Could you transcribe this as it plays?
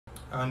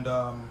And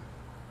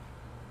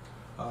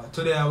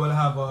today I will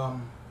have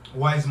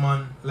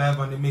Wiseman live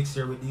on the mix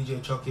here with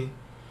DJ Chucky.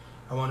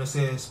 I want to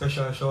say a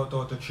special shout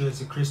out to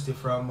Tracy Christie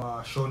from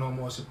Show No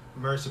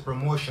Mercy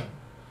Promotion.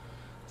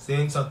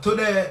 Saying so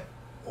today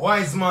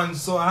Wiseman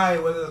so high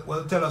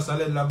will tell us a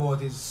little about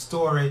his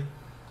story,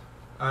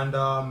 and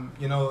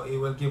you know, he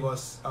will give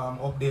us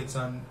updates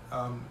on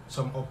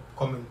some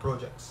upcoming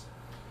projects.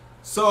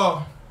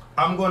 So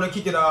I'm gonna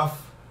kick it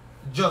off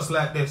just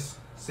like this.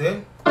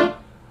 See?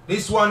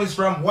 This one is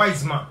from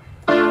Wiseman.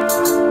 To a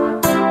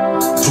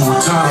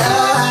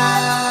time.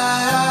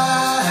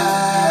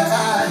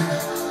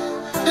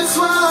 It's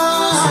Wiseman.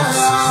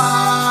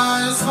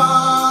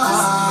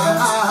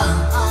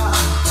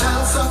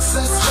 Tell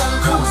success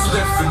welcome.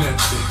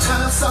 Definitely.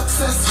 Tell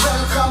success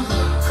welcome.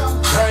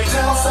 Right.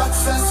 Tell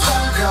success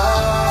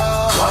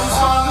welcome.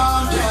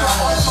 Wiseman, take a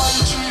all my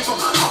dream.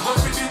 I'm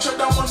gonna feed each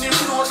other money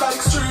flow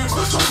like stream.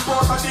 Jump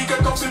out and they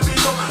get up in me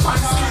up my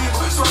scheme.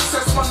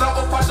 Success man up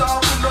and down,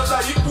 we no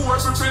like poor.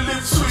 We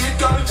live sweet,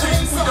 girl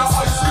things with the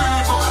ice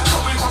cream. So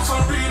we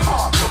hustle real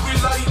hard, so we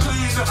like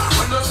clean.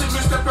 When you see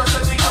me step out,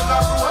 they come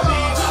like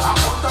rolling. I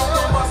put out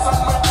the bus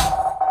and me.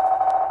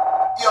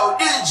 Yo,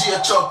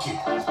 DJ Chucky,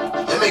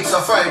 you mix a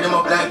fry them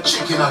up like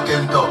chicken at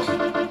Kentucky.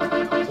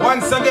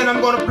 Once again, I'm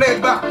gonna play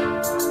it back.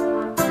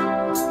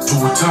 To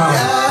a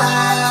time.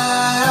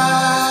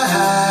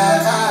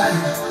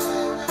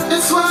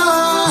 It's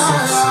Wiseman.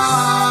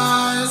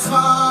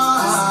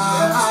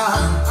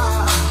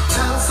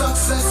 Tell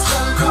success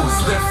welcome.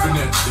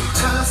 Definitely.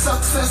 Tell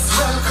success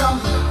welcome.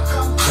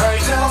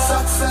 Right. Tell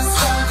success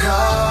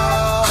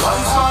welcome.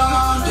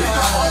 Wiseman, take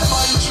a all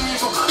my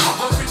dream. I'm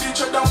gonna feed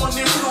each other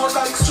money flow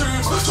like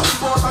stream.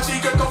 Jump out and they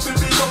get up in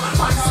me up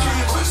my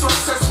scheme.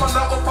 Success man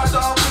up and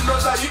down, we no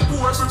like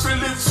poor. We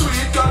live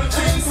sweet, girl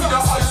things with the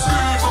ice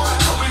cream.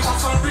 So we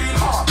hustle real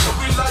hard, so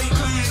we like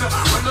clean.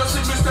 When you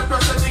see me step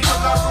out, they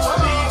come like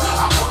rolling.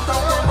 I put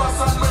out the bus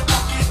and me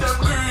pocket them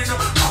green.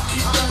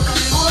 Pocket them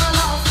green.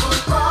 Well, off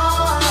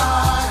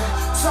goodbye.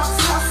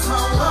 Success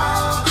now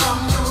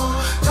welcome you.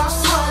 That's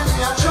why we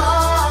are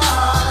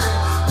trying.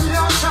 We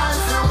are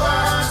trying to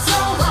work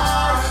so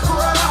hard.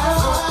 Well,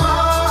 off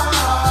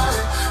goodbye.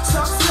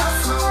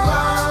 Success now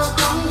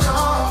welcome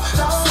you.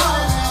 That's why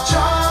we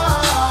try.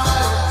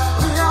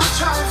 We are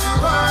trying to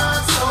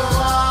work so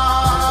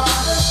hard.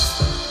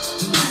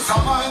 This is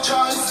my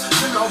choice.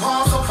 You know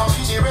how to for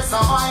the rest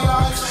of my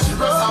life. The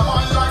rest of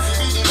my life, it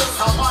be the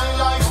rest of my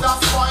life.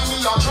 That's why me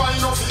a try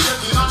not to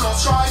get in and not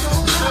try.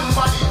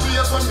 Remember the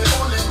days when me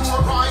only know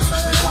right.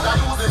 Me could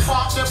have used the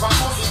fact, never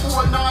know the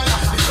whole night.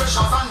 The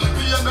pressures and the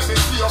pain make me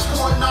feel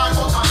whole night.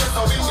 But I get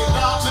away in the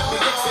dark, make me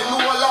get to know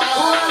life.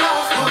 Hold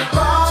off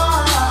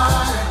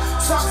goodbye.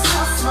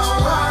 Success now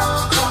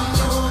welcome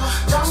you.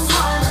 That's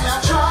why me a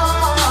try.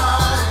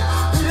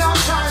 We are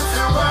trying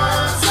to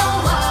work so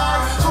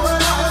hard.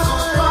 Hold off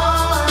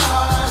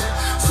goodbye.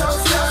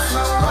 Success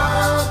now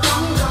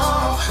welcome you.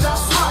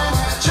 That's why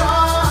me a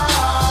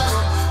try.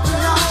 We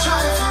are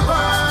trying to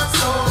work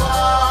so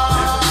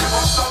hard.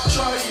 Never stop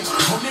trying.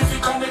 Only if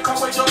you can make a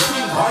way your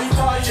thing. Bye.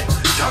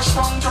 Cash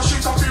bang, cash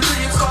it up, you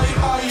reach sky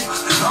high.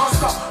 Now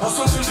stop,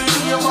 hustle till the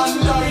day man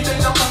die.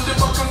 Then you come the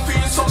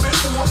battlefield, so me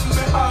open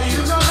me eye.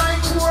 You know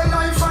like poor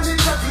life and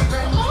it's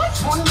everything.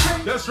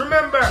 Just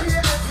remember,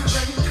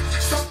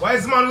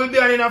 Wiseman will be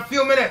on in a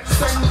few minutes.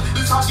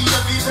 It's all the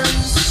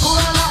evidence. Well,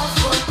 off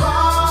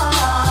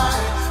goodbye.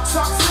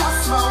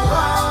 Success now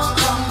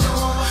welcome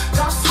you.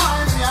 That's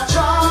why we are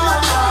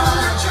trying.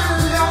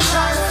 We are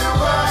trying to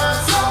work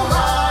so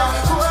hard.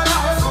 Well,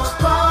 off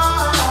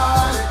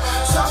goodbye.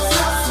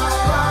 Success now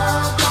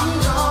welcome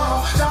you.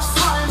 That's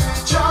why we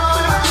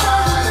try.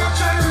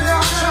 We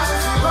are trying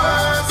to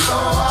work so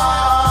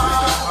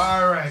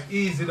hard. Alright,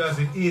 easy does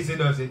it, easy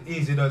does it,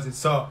 easy does it.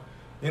 So,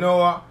 you know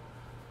what?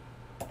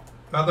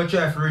 I'm gonna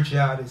try to reach the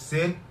artist,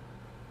 see?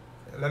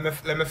 Let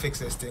me fix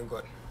this thing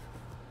good.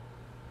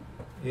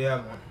 Yeah,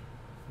 man.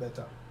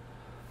 Better.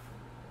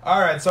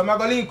 Alright, so I'm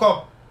gonna link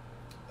up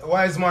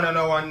Wiseman and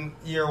one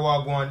year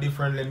walk going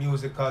differently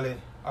musically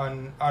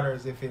and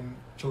others if him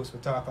choose to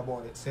talk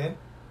about it, see?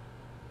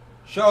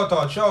 Shout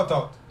out.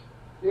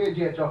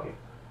 DJ Chucky.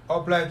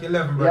 Up like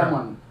 11, brother. Yeah,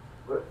 man.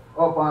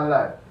 Up on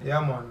live. Yeah,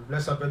 man.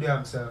 Bless up your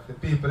damn self. The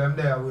people them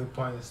there will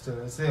point you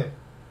still, see?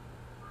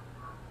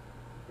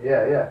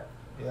 Yeah.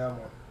 Yeah,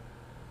 man.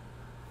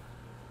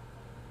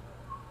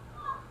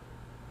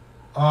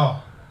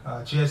 Oh,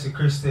 Tracy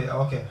Christie,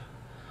 okay.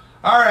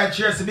 Alright,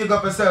 Tracy, big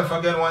up yourself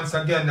again once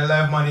again. The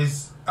live man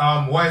is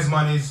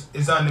Wiseman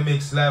is on the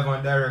mix live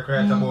and direct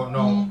right about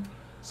now.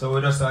 So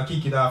we just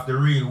kick it off the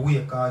real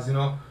way, cause you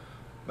know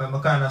I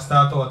kind of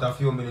start out a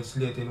few minutes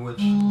late, in which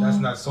that's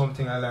not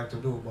something I like to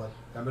do, but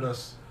let me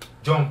just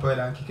jump ahead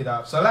and kick it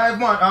off. So live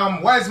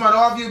man, Wiseman,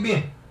 how have you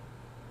been?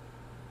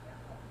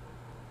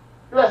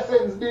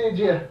 Blessings,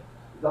 DJ.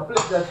 It's a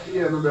pleasure to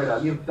hear my brother.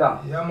 Give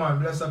thanks. Yeah, man.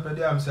 Bless up your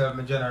damn self,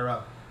 my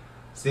general.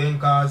 Saying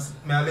cause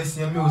me I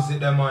listen to your music,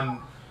 them and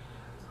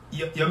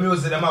your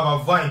music them have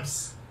a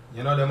vibes.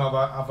 You know, them have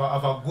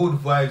a good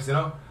vibes, you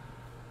know.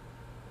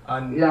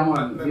 And yeah,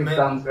 man, give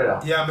thanks for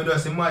that. Yeah, I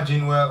just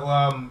imagine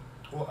how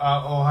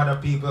other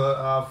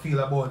people feel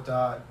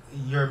about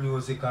your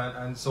music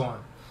and so on.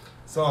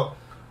 So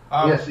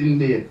yes,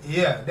 indeed.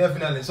 Yeah,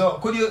 definitely. So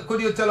could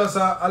you tell us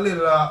a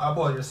little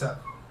about yourself?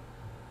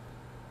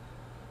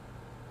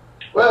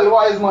 Well,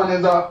 Wiseman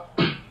is a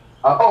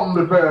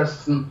humble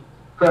person,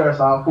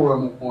 first and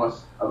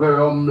foremost. A very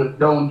humble,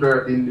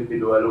 down-to-earth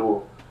individual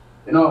who,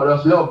 you know,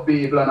 just love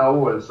people and a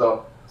whole.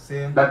 So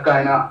Same. that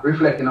kind of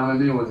reflecting on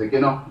the music, you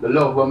know, the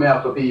love we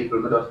have for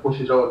people, we just push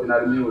it out in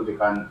the music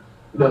and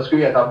just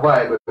create a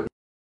vibe with it.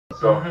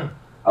 So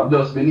I've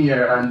just been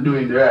here and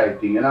doing the right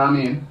thing, you know what I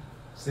mean?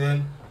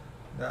 Same.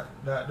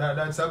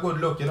 That's a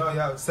good look, you know.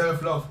 Yeah,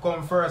 self-love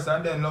come first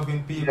and then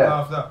loving people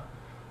after.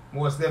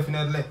 Most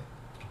definitely.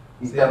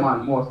 Yeah,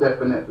 man, most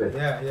definitely.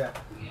 Yeah.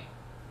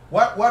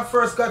 What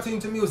first got you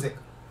into music?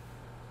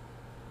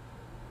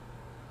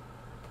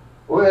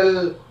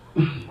 Well,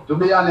 to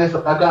be honest,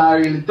 I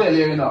can't really tell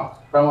you, you know.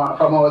 From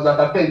I was at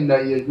a tender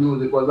age,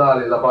 music was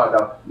always a part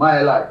of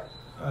my life.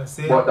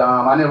 But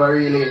I never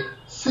really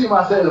see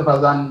myself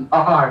as an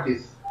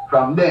artist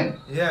from then.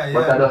 Yeah.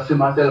 But I just see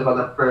myself as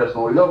a person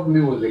who love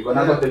music. When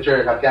I go to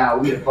church, I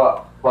can't wait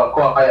for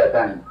quiet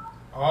time.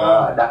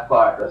 That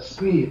part just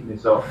sweet me.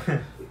 So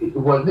it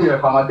was there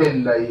from a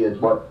tender age.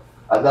 But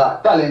as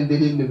a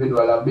talented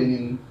individual, I've been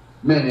in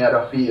many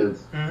other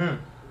fields.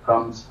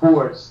 From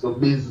sports to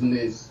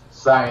business,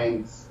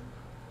 science,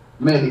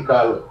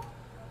 medical.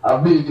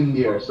 I've been in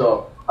there.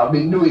 So I've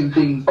been doing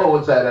things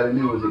outside of the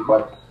music,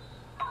 but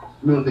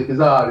music is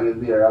always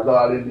there. I've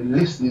always been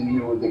listening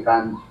to music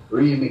and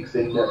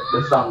remixing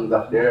the songs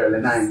of the early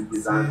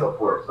 90s and so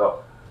forth.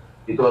 So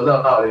it was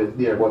always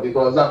there. But it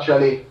was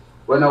actually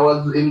when I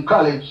was in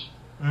college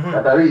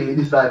that I really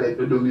decided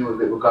to do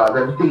music, because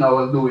everything I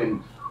was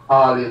doing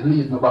always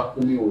leads me back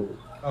to music.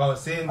 Oh,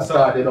 same. I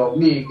started out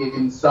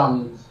making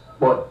songs,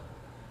 but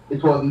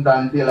it wasn't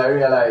until I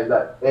realized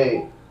that,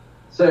 hey,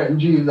 certain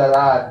dreams that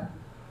I had,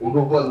 it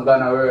wasn't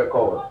gonna work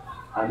out.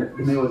 And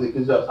the music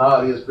is just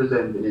always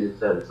presenting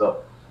itself.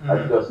 So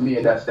I just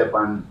made that step,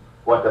 and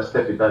what a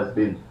step it has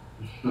been.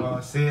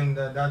 Saying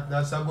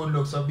that's a good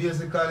look. So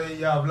basically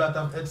you have a lot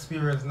of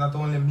experience, not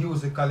only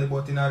musically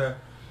but in other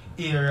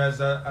areas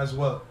as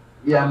well.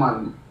 Yeah,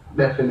 man,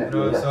 definitely.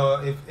 You know, yeah.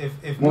 So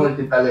if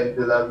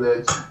multi-talented as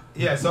well.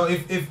 Yeah, so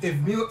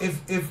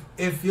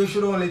if you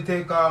should only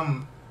take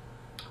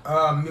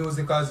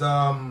music as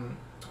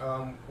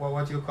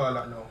what you call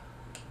that now?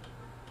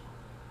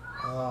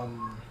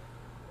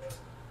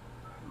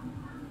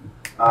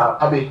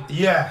 Hobby.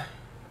 Yeah.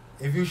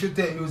 If you should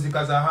take music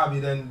as a hobby,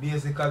 then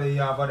basically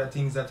you have other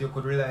things that you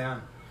could rely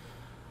on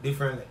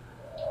differently.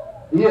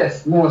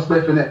 Yes, most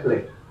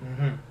definitely.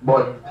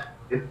 But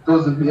it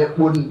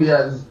wouldn't be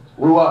as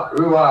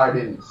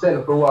rewarding,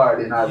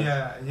 self-rewarding as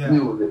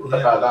music,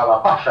 because I have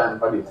a passion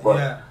for this.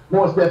 But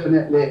most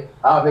definitely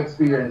I have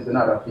experience in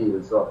other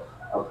fields, so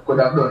I could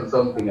have done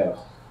something else.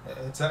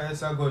 It's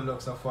a good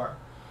look so far.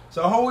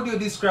 So how would you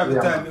describe the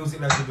type of music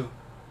that you do?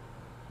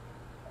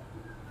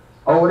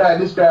 How would I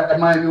describe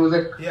my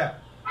music? Yeah.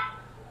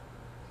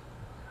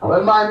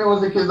 Well, my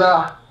music is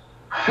a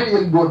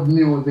feel-good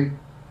music,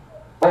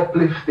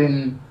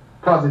 uplifting,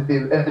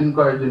 positive,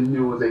 encouraging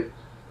music.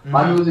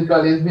 My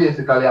musical is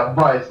basically a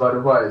voice for the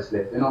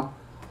voiceless, you know.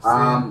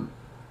 I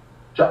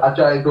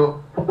try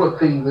to put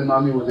things in my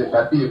music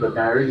that people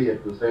can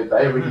relate to, so it's an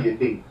everyday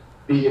thing.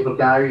 People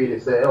can really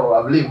say, oh,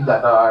 I've lived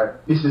that, or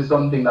this is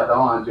something that I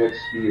want to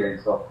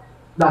experience. So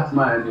that's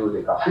my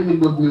music. I feel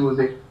good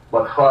music,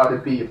 but for the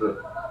people.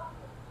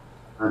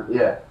 And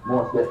yeah,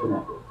 most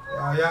definitely.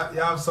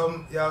 You have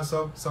some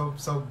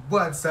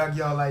bad sag,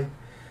 yo, like,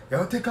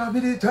 yo, take a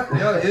minute,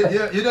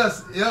 you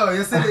just,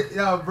 you see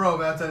it, bro,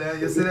 man, I tell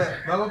you see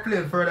that, I'm gonna play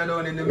it further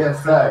down in the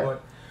mix,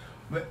 but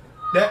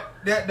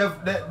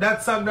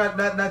that song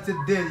that it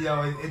did,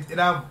 yo, it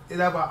have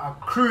a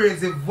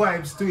crazy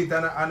vibes to it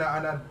and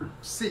a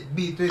sick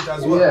beat to it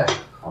as well.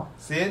 Yeah.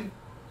 See?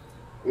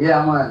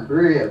 Yeah, man,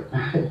 real.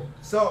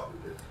 So,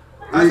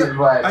 as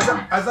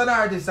an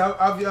artist,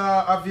 have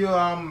you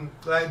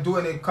like do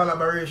any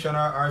collaboration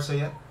or so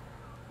yet?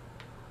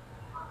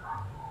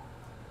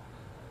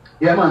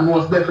 Yeah, man,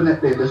 most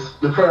definitely.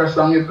 The first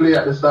song you play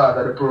at the start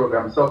of the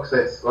program,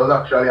 Success, was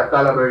actually a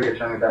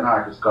collaboration with an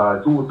artist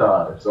called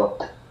Tutar. So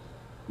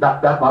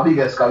that's my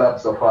biggest collab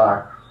so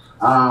far.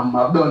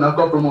 I've done a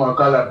couple more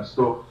collabs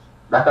too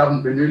that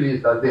haven't been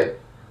released as yet.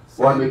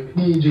 One with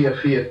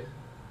DJ Faith,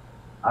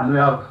 and we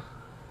have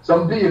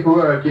some people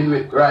working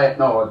with right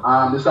now.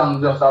 The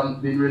songs just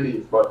haven't been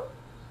released, but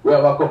we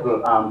have a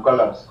couple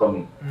collabs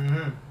coming.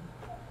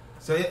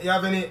 So you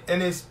have any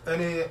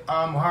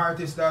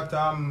artists that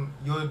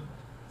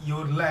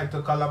you'd like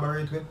to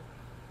collaborate with?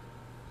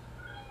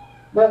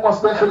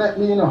 Most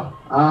definitely, you know.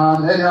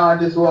 Any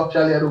artist who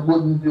actually do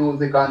good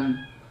music and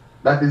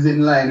that is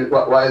in line with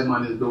what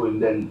Wiseman is doing,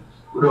 then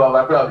we don't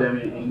have a problem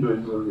in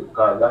doing music,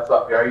 because that's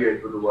what we are here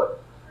to do. But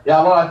you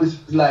have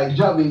artists like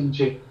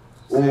Javinci,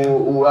 who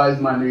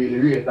Wiseman really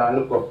rate and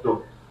look up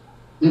to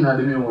in the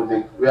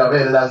music. We have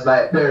elders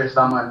like Barry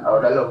Salmon, I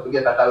would love to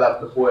get a collab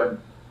before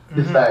him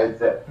decides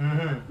that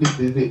this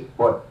is it.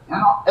 But you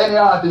know, any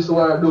artist who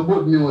do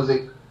good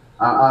music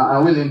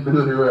and willing to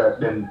do the work,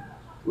 then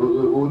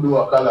we'll do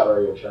a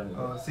collaboration.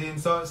 Oh, see,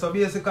 so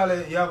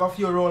basically you have a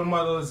few role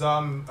models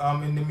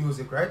in the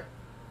music, right?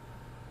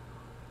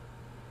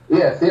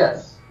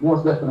 Yes,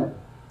 most definitely.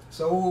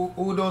 So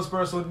who those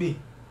persons would be?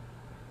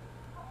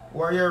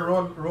 Who are your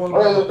role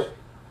models?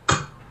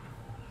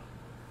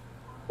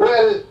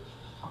 Well,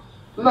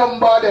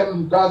 number of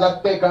them, because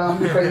I take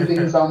different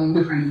things from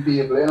different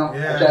people, you know.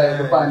 Yeah, try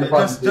to find the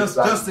positives.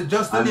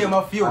 Just to name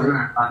a few.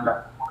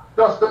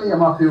 Just to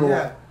name a few.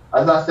 Yeah.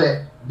 As I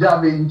say,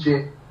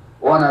 Javinci,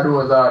 one of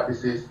those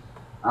artists,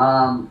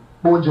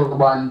 Bojo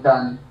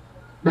Bantan,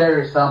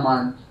 Barry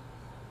Salmon,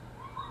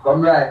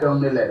 come right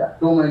down the ladder.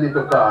 Too many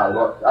to call,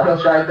 but I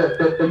just try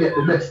to get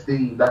the best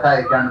thing that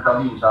I can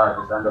from each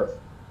artist and just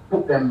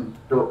put them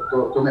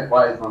to make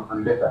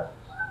Wisemam better.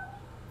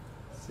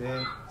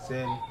 Same.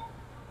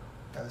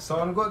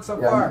 Sound good so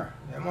Yeah, far.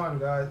 Yeah, man,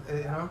 guys,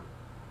 you know.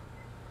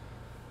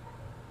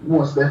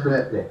 Most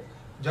definitely.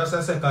 Just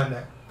a second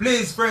there.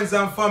 Please, friends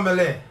and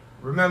family,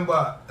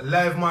 remember,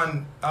 live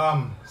man,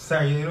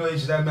 sorry, you know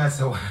each time I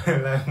say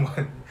live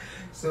man.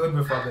 So with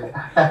my family.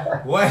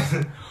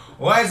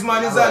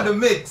 Wiseman is on the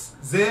mix,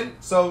 Zin.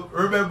 So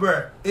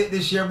remember, hit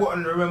the share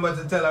button. Remember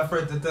to tell a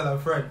friend,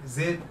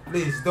 Zin.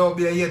 Please don't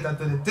be a hater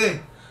to the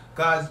thing.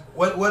 Cause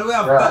when we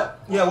have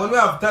when we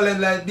have talent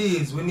like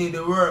this, we need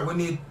the world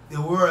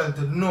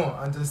to know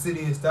and to see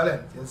this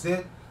talent. You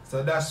see?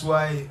 So that's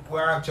why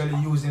we're actually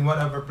using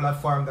whatever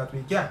platform that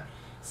we can.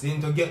 See,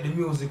 to get the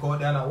music out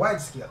there on a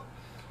wide scale.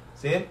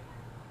 See?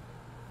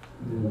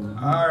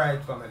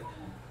 Alright, family.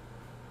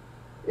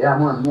 Yeah,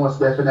 man, most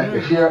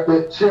definitely. Share up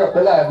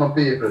the live, my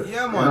people.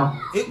 Yeah, man. You know,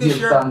 Hit the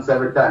share thanks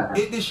every time.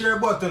 Hit the share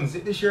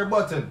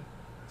button.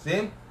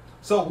 See?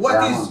 So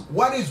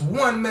what is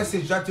one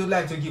message that you'd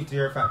like to give to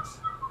your fans?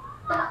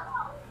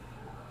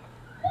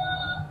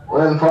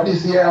 Well, for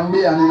this year I'm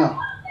being, you know,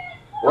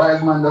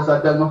 Wiseman just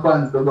tell my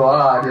fans to go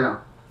hard, you know.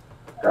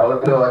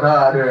 Without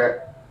hard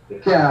work,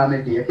 you can't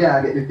make it, you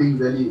can't get the things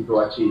they need to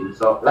achieve.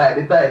 So, like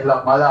the title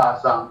of my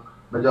last song,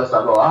 I just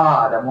go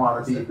hard, and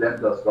more people them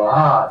just go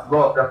hard.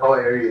 Go up the way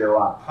you really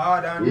want.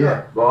 Hard and yeah,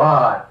 done. Go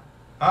hard.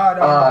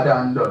 Hard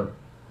and done.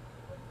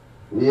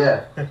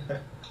 Yeah.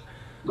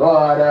 Go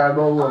hard or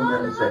go home,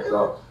 then say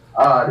so.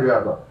 Hard you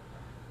go.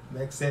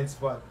 Makes sense,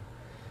 but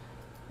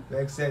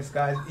makes sense,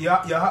 guys.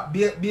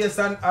 Based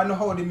on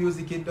how the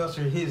music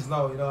industry is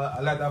now, you know,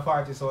 a lot of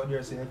artists out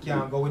there say you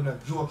can't go with no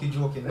jokey,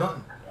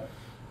 nothing.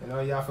 You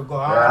know, you have to go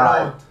hard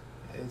out.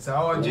 It's a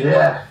 100.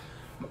 Yeah.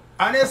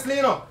 Honestly,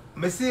 you know,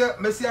 I see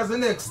as the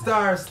next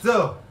star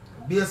still.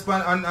 Based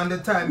on the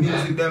time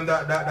music them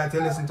that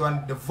you listen to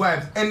and the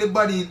vibes.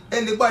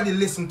 Anybody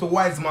listen to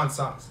Wiseman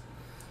songs.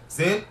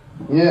 See?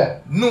 Yeah.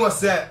 No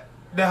say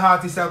the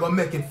artists are gonna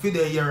make it for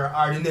the year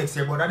or the next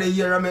year, but at the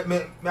year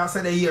I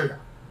say the year.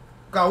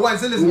 Cause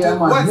once you listen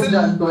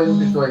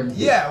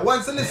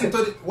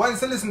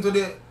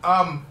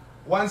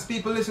once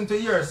people listen to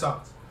your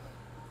songs,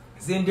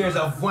 then there's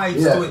a vibe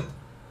to it.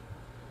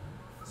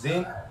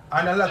 See?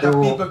 And a lot of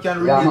people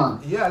can relate.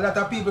 Yeah, a lot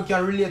of people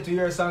can relate to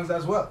your songs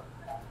as well.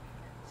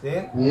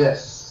 See?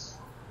 Yes.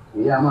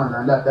 Yeah, man,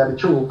 and that's the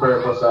true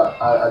purpose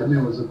of the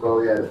music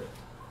career.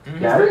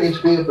 Can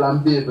reach people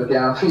and people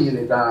can feel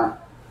it and,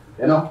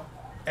 you know,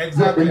 get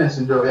the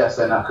message of your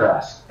send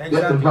across. Get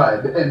the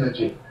vibe, the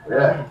energy.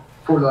 Yeah,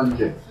 full on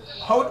it.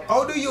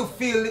 How do you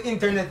feel the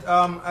internet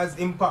has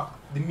impacted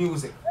the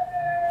music?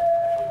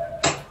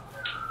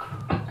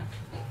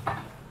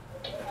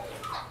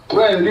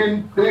 Well,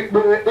 the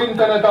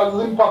internet has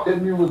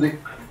impacted music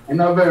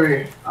in a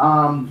very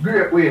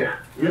great way.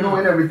 You know,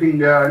 in everything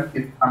there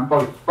is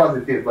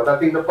positive, but I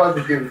think the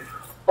positive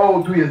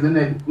outweighs the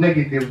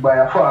negative by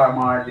a far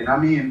margin. I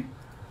mean,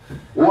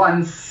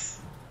 once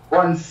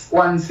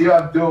you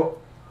have to,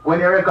 when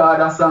you record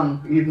a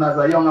song, even as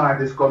a young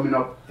artist coming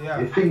up,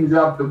 the things you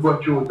have to go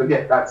through to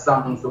get that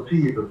song to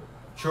people.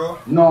 Sure.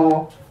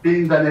 Now, the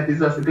internet is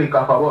just a click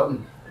of a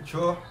button.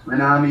 Sure. You know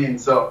what I mean?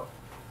 So,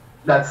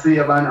 that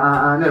save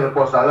and help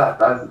us a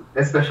lot,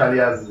 especially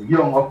as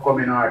young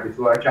upcoming artists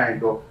who are trying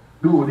to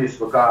do this,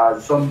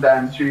 because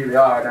sometimes it's really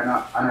hard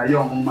and a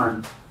young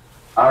man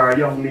or a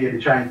young lady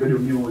trying to do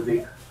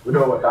music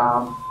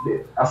without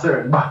a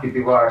certain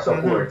backing or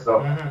support.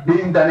 So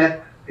the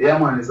internet, yeah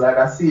man, is like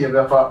a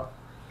savior for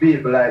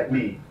people like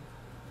me.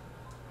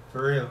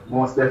 For real.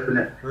 Most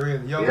definitely. For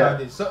real, young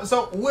artists.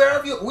 So where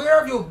have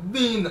you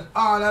been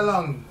all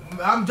along?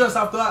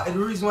 The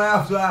reason why I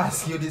have to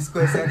ask you this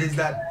question is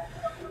that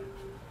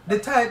the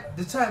type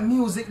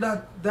music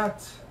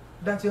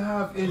that you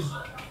have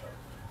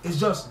is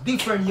just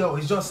different, yo.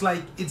 It's just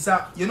like it's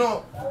a, you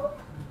know,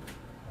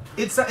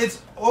 it's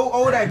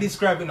how would I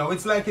describe it now?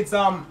 It's like it's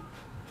a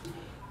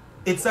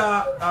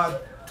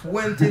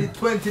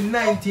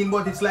 2019,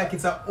 but it's like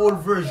it's an old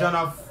version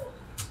of,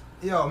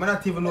 yo, I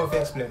not even know if I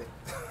explain it.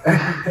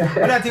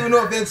 I don't even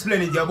know if I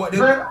explain it, yeah, but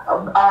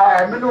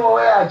I know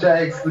where I try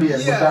to explain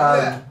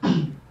because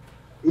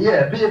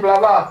people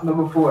have asked me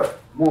before,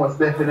 most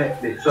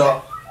definitely.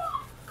 So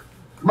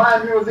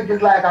my music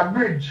is like a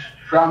bridge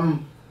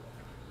from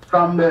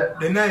the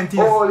 90s.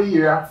 whole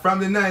year. From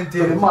the 90s.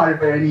 To the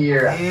modern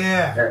era.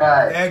 Yeah.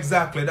 Right.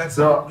 Exactly. That's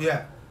so,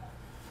 yeah.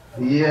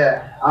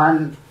 Yeah.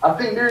 And I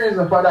think the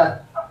reason for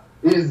that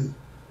is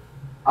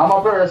I'm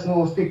a person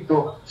who stick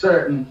to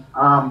certain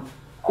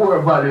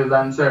core values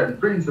and certain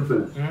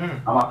principles.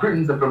 I'm a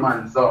principle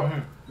man, so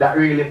that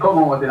really come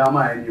out in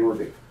my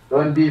music. So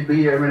when people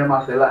hear me, they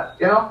must say like,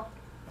 you know,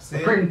 the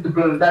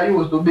principle that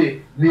used to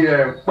be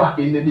there back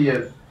in the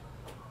days,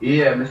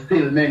 yeah, me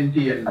still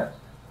maintain that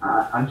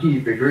and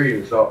keep it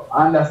real. So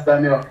I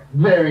understand you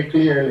very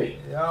clearly.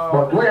 Yo.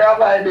 But where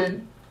have I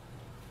been?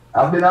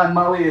 I've been on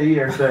my way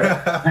here, sir.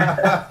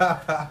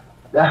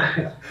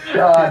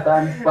 Short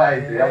and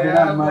spicy. I've been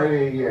on my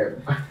way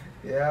here.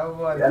 Yeah,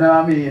 boy. You know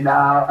what I mean?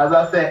 As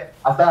I said,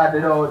 I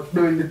started out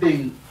doing the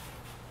thing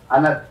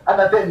and at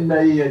a tender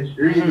age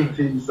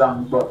remixing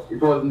songs, but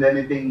it wasn't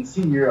anything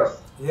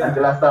serious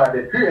until I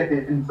started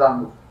creating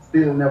songs.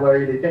 Still never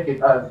really take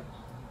it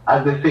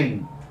as the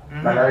thing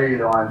that I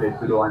really wanted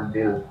to do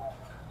until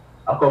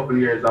a couple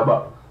years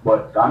ago.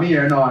 But I'm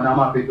here now and I'm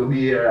happy to be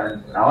here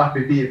and I'm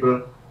happy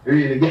people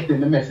really getting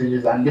the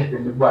messages and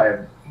getting the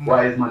vibe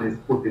Wiseman is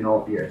putting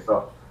out here.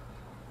 So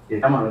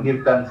yeah, I'm gonna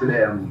give thanks to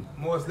them.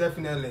 Most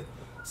definitely.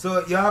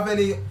 So you have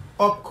any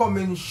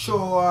upcoming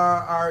show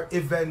or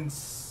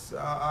events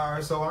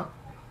or so on?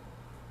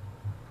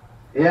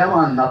 Yeah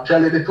man,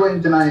 actually the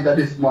 29th of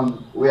this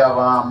month we have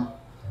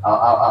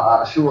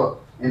a show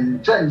in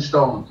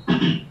Trenchtown.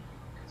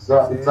 So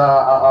it's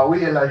a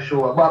whaler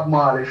show, a Bob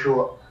Marley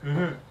show.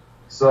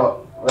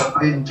 So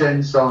in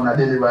Trenchtown I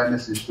deliver a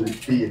message to the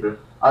people.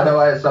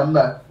 Otherwise from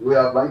that we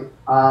have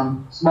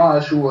small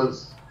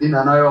shows in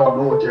and around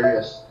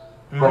Oteries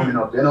coming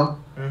up, you know.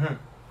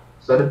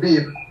 So the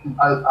people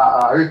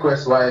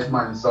request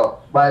Wiseman. So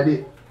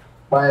by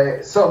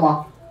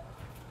summer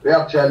we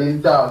actually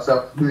in talks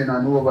of doing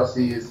an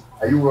overseas,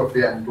 a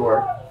European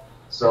tour.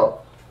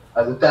 So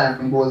as the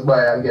time goes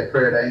by I'll get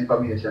further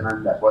information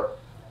on that. But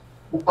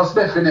most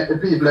definitely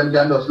people can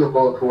just look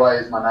out for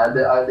Wiseman.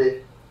 I'll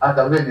be at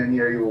a venue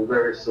near you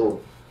very soon.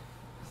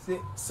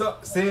 So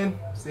saying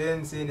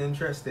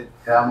interested.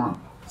 Yeah man.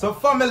 So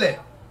family,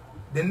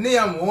 the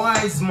name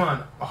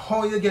Wiseman,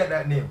 how you get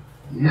that name?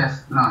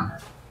 Yes, man.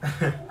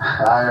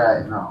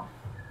 Alright now.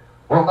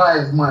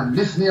 Wiseman,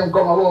 this name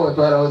come about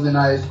while I was in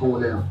high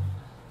school, you know.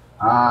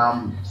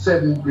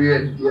 7th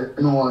grade, you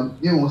know,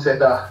 new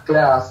set of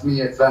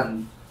classmates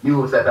and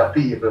new set of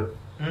people.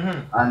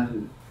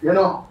 And you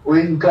know,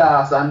 we in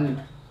class and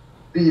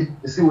people,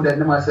 students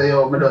they might say,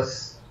 yo, me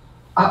just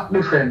act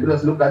different, me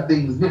just look at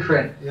things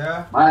different.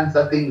 Yeah. I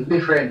answer things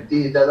different.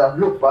 Teachers have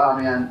looked for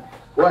me and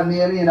one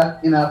day me in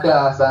a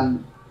class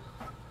and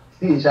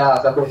teacher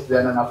asked a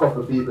question and a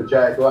couple of people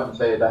tried to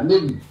answer it and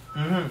didn't.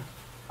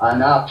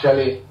 And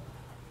actually,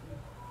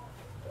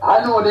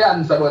 I know the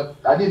answer but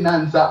I didn't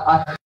answer.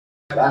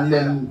 And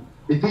then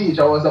the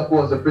teacher was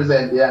supposed to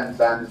present the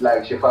answer and it's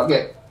like she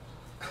forget.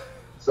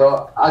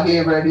 So I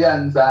gave her the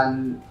answer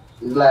and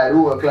it's like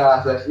whole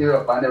class was here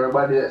up and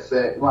everybody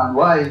said, man,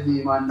 why is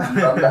he man? And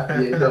from that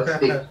day it just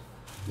stick.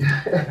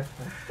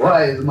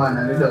 Why is man?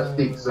 And it just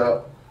stick.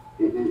 So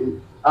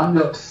I'm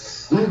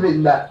just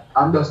living that,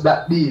 I'm just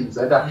that being.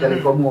 So it actually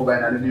come over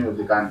in the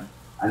music and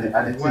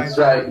it sits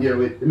right here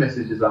with the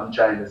messages I'm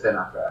trying to send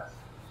across.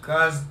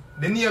 Cause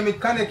the name is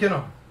connect, you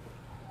know.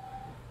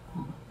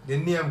 The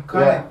name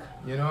connect,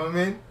 you know what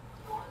I mean?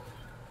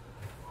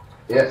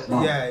 Yes,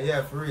 man.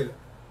 Yeah, for real.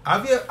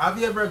 Have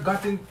you ever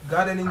gotten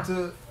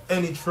into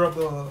any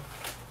trouble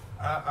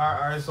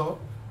or so?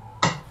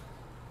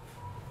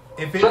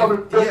 If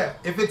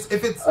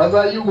it's as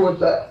a youth,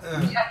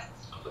 yes.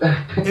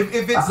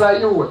 if it's as a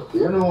youth,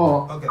 you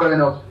know, okay.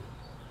 Kind of.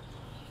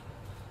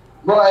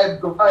 Go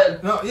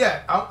ahead. No,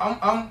 yeah,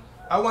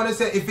 I want to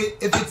say if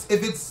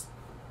it's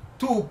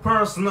too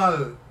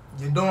personal,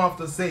 you don't have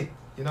to say,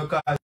 you know,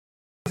 cause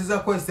this is a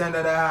question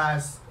that I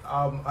ask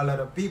a lot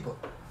of people,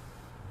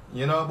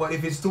 you know. But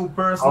if it's too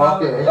personal,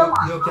 okay.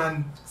 you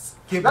can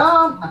skip it.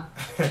 No.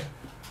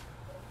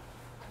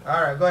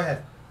 All right, go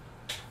ahead.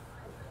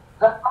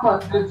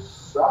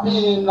 I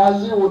mean,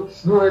 as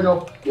youths growing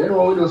up, you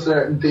know, we do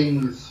certain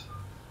things,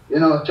 you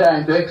know,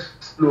 trying to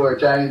explore,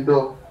 trying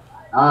to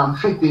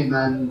fit in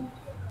and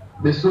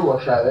be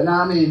social, you know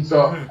what I mean?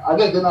 So I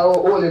get in a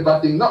whole other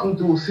thing, nothing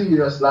too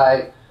serious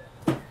like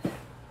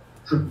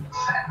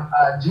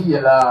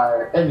jail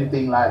or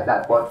anything like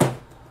that, but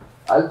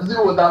as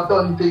youth I've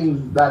done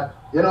things that,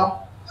 you know,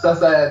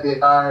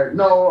 society or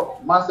no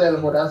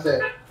myself would have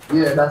said,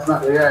 yeah, that's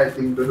not the right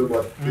thing to do,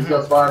 but it's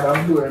just part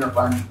of doing up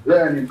and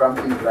learning from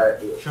things like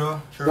this.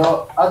 Sure.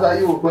 So as a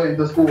youth going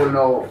to school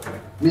now,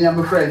 me and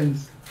my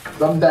friends,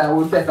 sometimes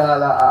we'll take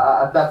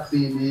a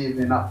taxi in the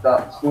evening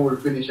after school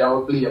finish and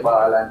we'll play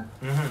ball and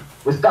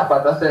we stop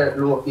at a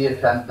certain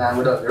location and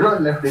we just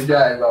run left the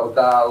driver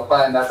because we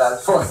find that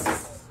as fun.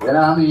 You know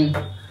what I mean?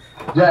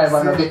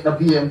 Driver and get the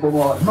PM come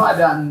out mad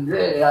and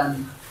ray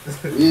and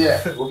Yeah,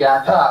 we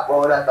can talk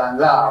about that and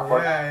laugh.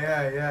 But,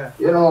 yeah.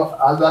 You know,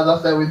 as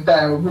I said, with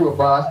time we grow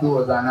past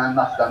those and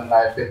understand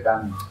life better.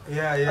 And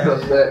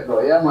just let it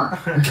go, yeah, man.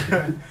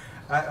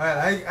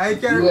 I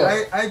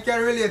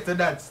can relate to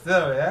that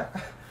still, yeah.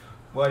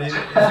 But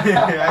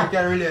I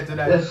can relate to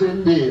that. Yes,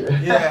 indeed.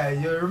 Yeah,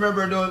 you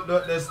remember those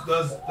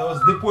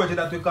deported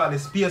that we call the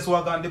space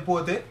wagon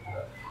deported?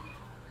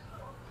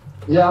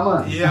 Yeah,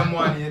 man. Yeah,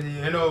 man.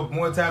 You know,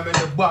 more time in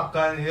the back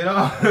and you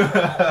know.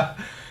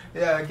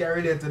 Yeah, I can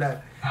relate to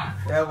that.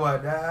 Yeah,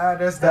 but I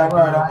understand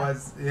growing up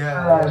as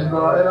yeah,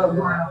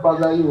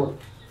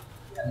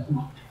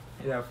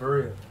 for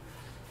real.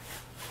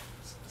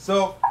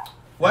 So,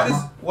 what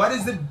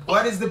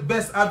is the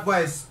best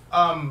advice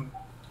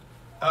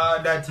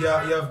that you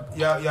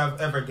have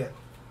ever get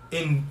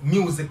in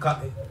music?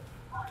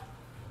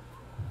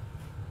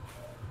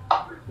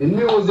 In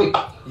music?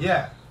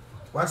 Yeah.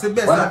 What's the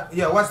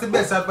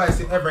best advice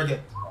you ever get?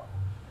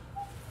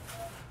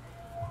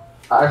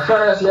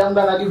 Firstly, I'm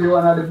gonna give you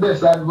one of the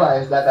best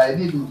advice that I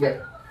didn't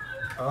get.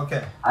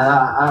 Okay.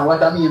 And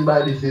what I mean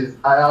by this is,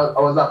 I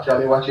was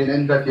actually watching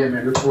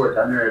Entertainment Report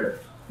and heard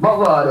my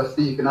father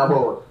speaking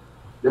about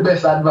the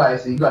best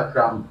advice he got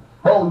from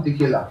Bounty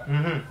Killer.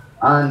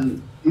 And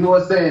he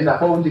was saying that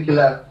Bounty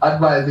Killer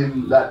advised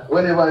him that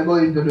whenever you go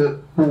into the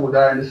booth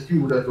or in the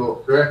studio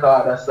to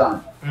record a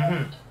song,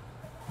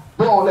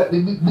 don't let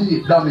the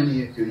beat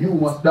dominate you. You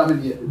must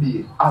dominate the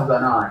beat as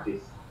an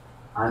artist.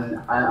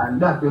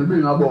 And that will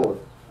bring about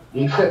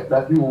the effect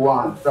that you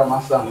want from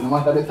a song. No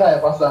matter the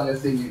type of song you're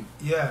singing,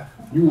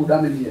 you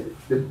dominate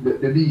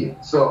the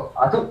beat. So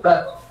I took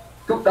that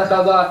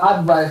as an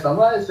advice on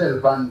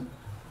myself, and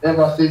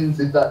ever since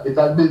it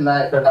has been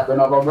like that.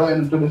 Whenever I'm going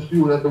into the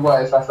studio to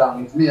voice a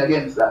song, it's me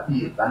against that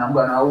beat and I'm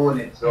gonna own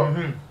it. So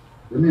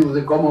the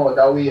music come out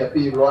that way,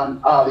 people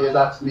and always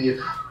ask me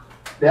if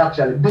they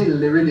actually build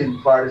the rhythm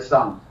for the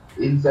song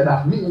instead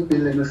of me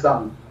building the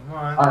song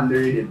on the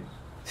rhythm.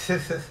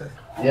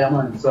 Yeah,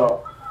 man.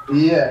 So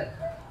yeah,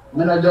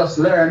 I not just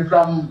learn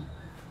from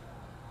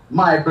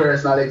my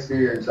personal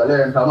experience. I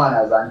learn from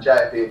others and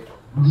try to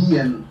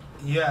gain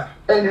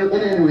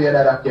any way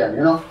that I can,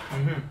 you know.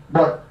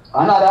 But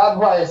another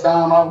advice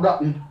I've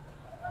gotten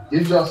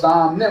is just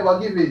never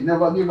give in,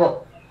 never give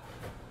up.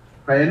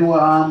 And you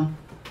know,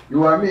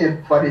 you are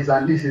made for this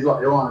and this is what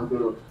you want to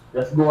do.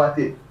 Just go at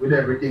it with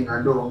everything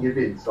and don't give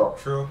in. So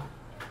true.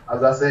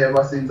 As I say,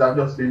 ever since I've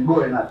just been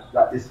going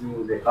at this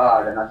music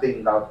hard, and I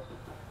think I've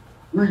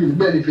really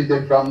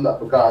benefited from that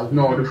because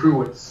now the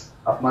fruits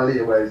of my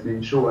labor is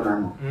being shown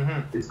and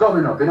it's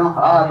coming up, you know,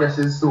 harvest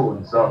is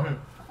soon. So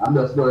I'm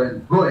just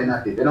going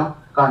at it, you know,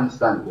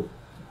 constantly.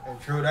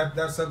 True,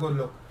 that's a good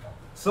look.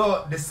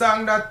 So the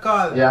song that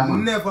called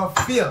Never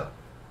Fail,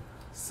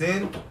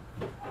 see?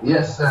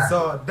 Yes, sir.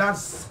 So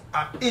that's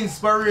an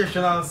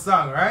inspirational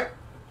song, right?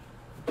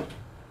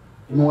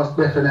 Most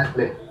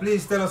definitely.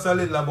 Please tell us a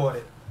little about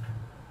it.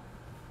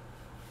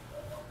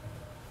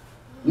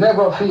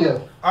 Never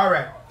fail.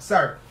 Alright,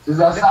 sorry. This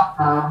is a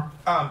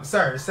song.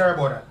 Sorry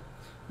about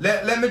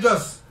that. Let me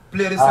just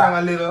play the song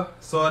a little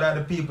so that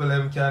the people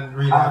can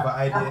really have an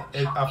idea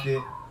of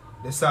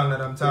the song that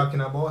I'm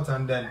talking about,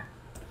 and then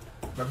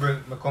I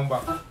come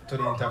back to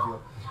the interview.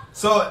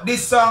 So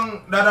this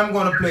song that I'm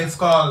gonna play is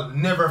called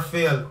Never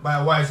Fail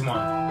by Wiseman.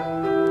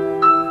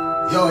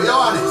 Yo,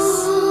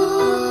 honest.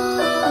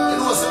 You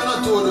know some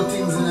not told the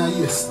things in a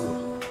yes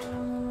though.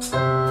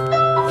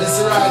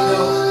 Listen right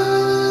now.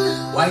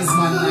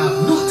 Wiseman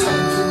have no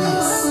time for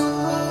this.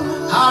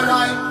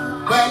 Alright,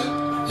 well,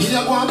 he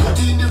a go and put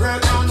in the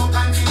work now, no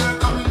time for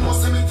work, and we know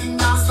everything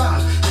now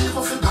start. Even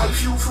if you buy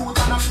few fruit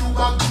and a few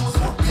bag juice,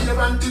 but beer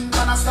and things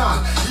can a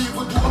start.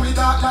 Even do me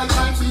dark like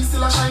night, me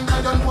still a shine,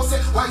 I don't know say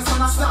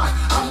Wiseman a start.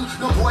 And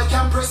no boy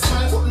can press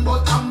my button,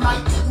 but I'm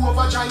like the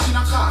overdrive in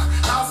a car.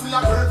 Cause me a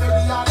bird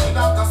very hard, the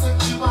doctor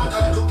said she want a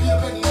little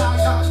penny in her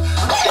yard.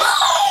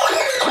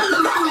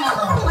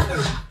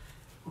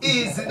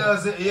 Easy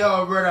does it,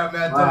 yo brother,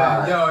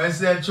 man. Yo, it's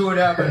that true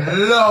that I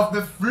love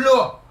the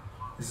flow.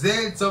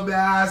 Zane, so me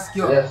ask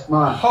you,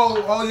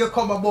 how you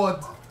come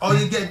about, how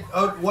you get,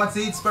 what's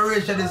the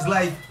inspiration is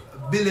like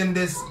building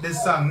this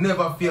song,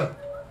 Never Fail?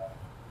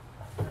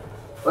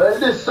 Well,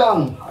 this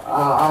song,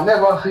 I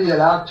Never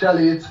Fail,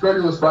 actually it's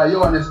produced by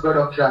Johannes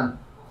Production,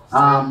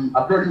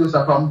 a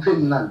producer from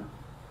Finland,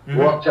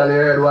 who actually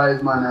heard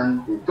Wiseman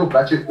and he took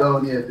a trip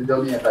down here to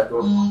Jamaica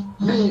to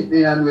meet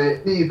me, and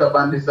we meet up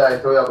and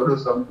decide so we have to do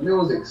some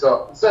music.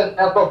 So sent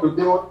a couple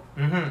to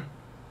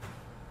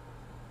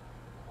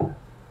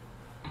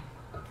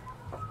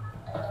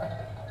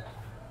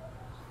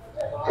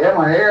Yeah,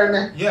 man, hear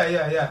me?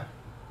 Yeah.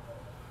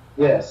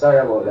 Yeah, sorry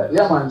about that.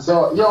 Yeah, man,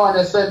 so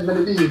Johannes sent me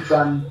the beats,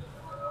 and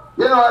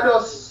you know, I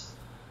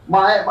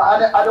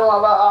don't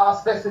have a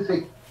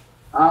specific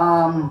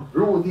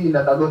routine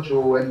that I go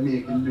through when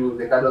making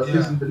music. I just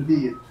listen to the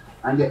beat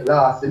and get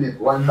lost in it.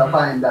 Once I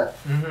find that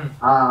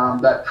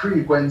that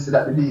frequency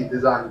that the beat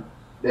is on,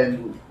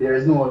 then there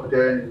is no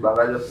turning back.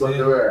 I just go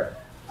to where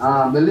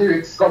the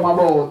lyrics come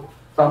about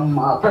from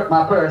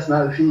my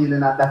personal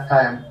feeling at that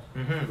time.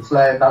 It's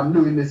like I'm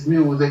doing this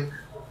music,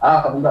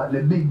 I haven't got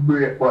the big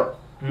break, but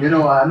you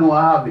know I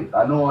have it.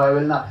 I know I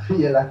will not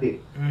feel like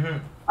it.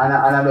 And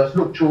I just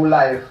look through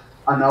life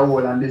on a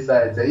whole and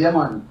decide, say, yeah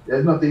man,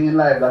 there's nothing in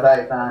life that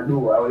I can't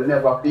do. I will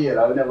never fail.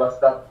 I will never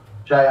stop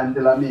try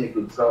until I make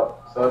it. So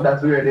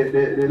that's where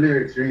the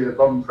lyrics really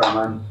come from,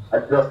 and I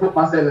just put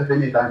myself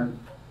in it, and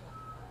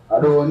I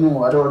don't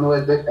know how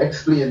to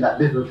explain that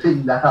little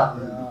thing that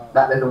happened,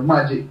 that little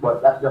magic,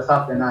 but that just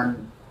happened,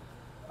 and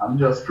I'm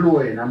just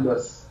flowing.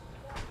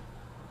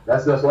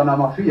 That's just one of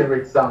my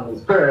favorite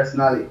songs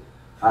personally,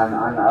 and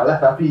a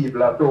lot of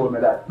people have told me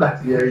that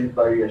that's their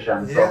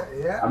inspiration. So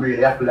I'm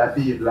really happy that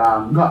people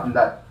have gotten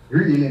that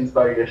real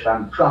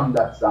inspiration from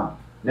that song.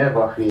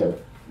 Never fail.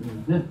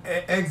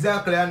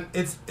 Exactly, and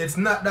it's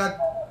not that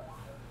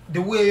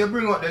the way you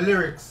bring out the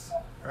lyrics,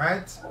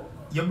 right?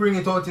 You bring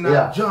it out in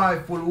a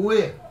joyful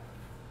way.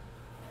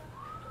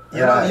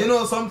 You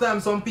know,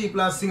 sometimes some people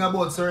are sing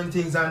about certain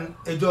things and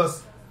you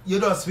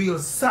just feel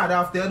sad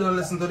after you don't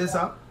listen to the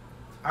song.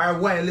 Or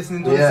while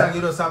listening to the song,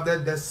 you just have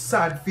the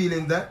sad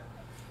feeling there.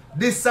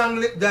 This song,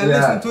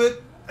 listen to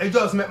it, it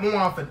just make me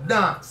want to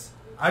dance.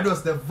 I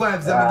just the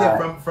vibes that I get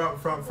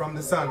from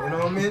the song, you know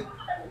what I mean?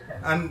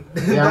 And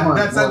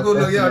that's a good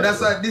look. That's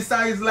why this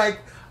song is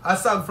like a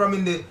song from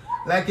in the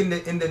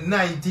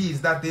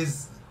 90s. That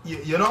is,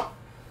 you know.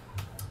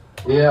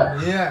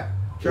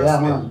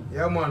 Trust me.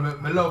 Yeah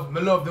man. Me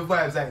love the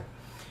vibes. Like,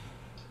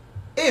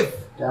 give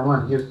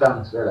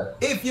thanks for that.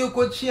 If you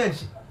could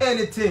change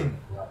anything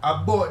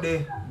about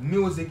the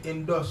music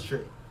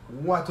industry,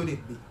 what would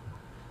it be?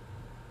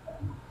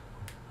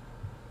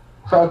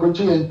 If I could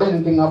change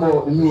anything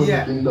about the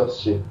music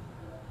industry,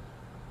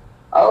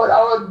 I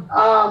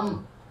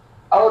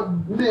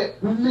would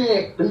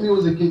make the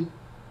music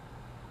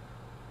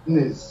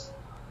business,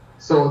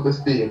 so to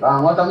speak.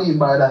 And what I mean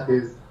by that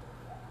is,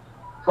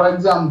 for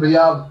example, you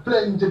have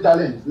plenty of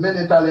talents,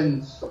 many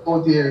talents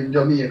out here in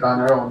Jamaica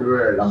and around the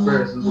world. A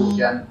person who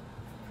can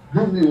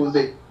do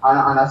music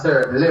on a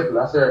certain level,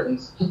 a certain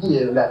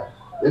scale that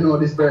you know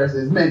this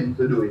person is meant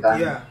to do it.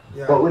 And,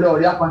 but without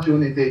the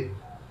opportunity,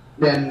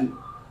 then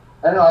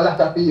I know a lot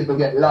of people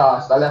get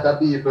lost. A lot of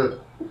people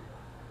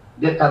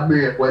get a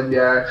break when they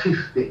are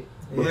 50.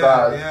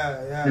 Because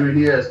during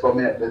the years come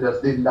here, they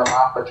just didn't have an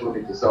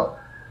opportunity. So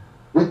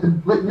with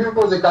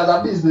music as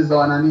a business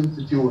or an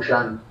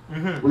institution,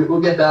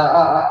 we get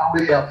a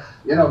way of,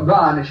 you know,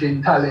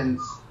 garnishing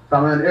talents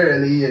from an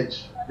early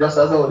age, just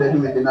as how they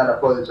do it in other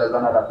cultures and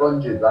other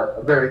countries. At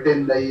a very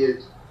tender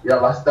age, you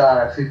have a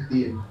star at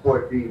 15,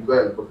 14,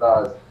 12,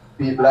 because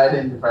people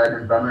identify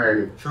them from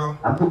early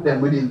and put them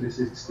within the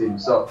system.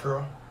 So,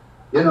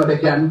 you know, they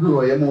can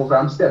grow, you move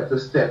from step to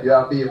step. You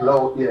have people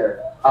out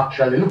here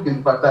actually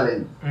looking for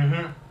talent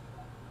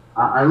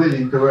and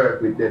willing to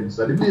work with them.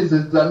 So the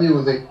business of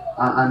music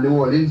and the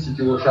whole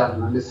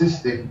institution and the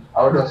system,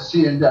 I would just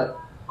change that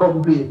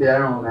completely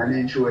around and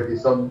ensure it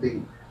is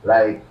something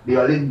like the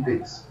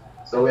Olympics.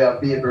 So we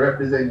have people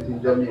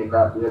representing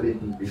Jamaica at the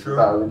Olympics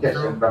because we catch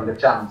them from the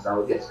champs and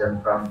we catch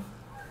them from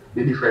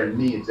the different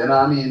meets, you know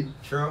what I mean?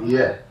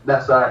 Yeah,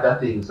 that's sort of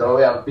thing. So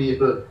we have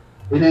people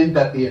in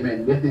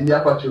entertainment getting the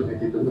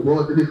opportunity to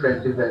go to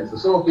different events to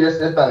showcase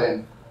their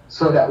talent,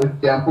 so that we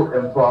can put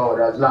them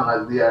forward as long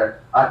as they are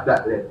at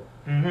that level.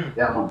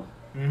 Yeah,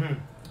 man.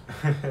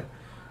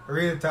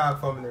 Real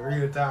talk, family,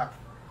 real talk.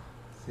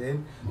 See?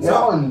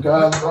 Yeah, man,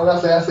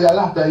 because I see a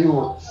lot of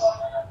youth,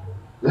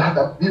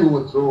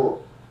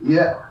 so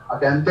yeah, I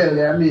can tell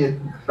they're made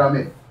from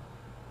it.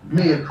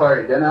 Made for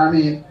it, you know what I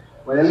mean?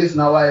 When you listen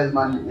to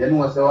Wiseman, you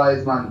know it's a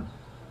Wiseman.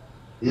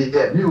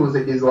 Yeah,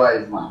 music is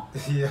Wiseman.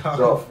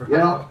 So, you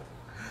know?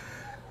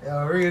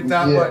 Yeah, real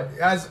talk, but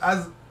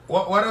as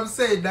what I'm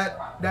saying,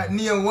 that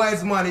name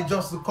Wiseman, it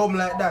just come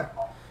like that.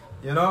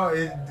 You know,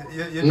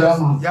 you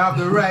have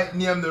the right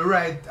name, at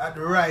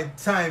the right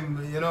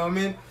time, you know what I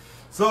mean?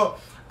 So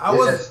I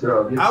was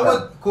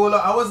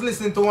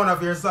listening to one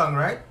of your songs,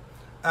 right?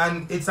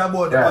 And it's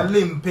about the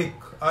Olympic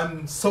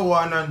and so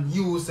on, and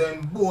use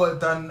and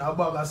bolt and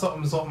above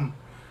something.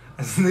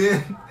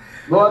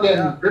 Go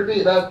again,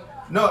 repeat that.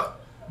 No,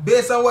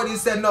 based on what you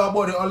said now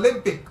about the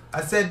Olympic,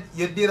 I said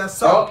you did a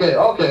song.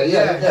 Okay,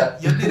 yeah.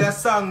 You did a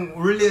song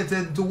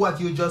related to what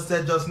you just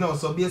said just now.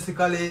 So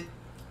basically,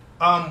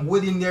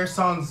 within their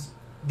songs,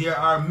 there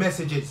are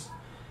messages.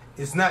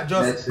 It's not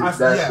just there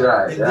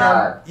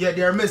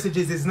are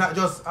messages. It's not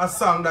just a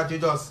song that you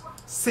just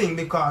sing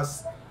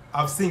because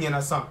of singing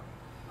a song.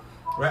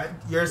 Right?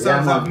 Your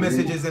songs have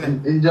messages in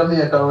it. In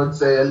Jamaica, I would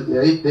say you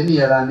hit the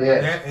nail on the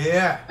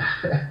head.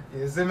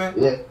 You see me?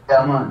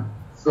 Yeah, man.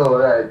 So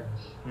right.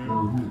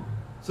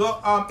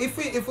 So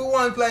if we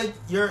want like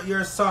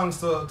your songs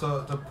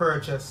to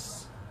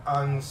purchase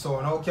and so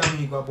on, how can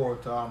we go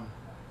about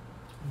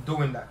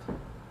doing that?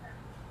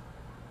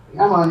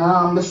 Yeah,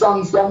 man. The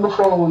songs can be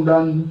found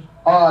on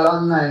all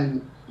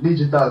online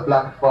digital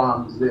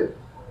platforms: the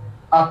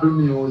Apple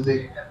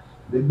Music,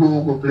 the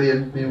Google Play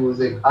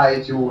Music,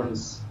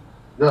 iTunes.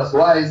 Just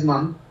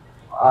Wiseman,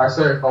 or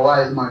search for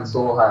Wiseman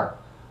so hard.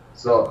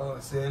 So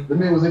the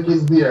music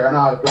is there on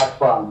all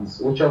platforms.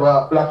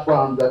 Whichever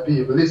platform that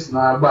people listen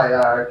or buy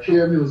or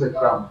share music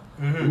from,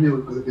 the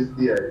music is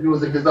there. The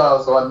music is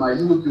also on my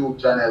YouTube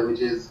channel, which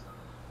is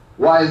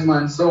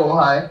Wiseman So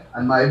High,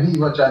 and my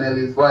Vivo channel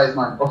is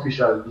Wiseman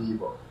Official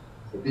Vivo.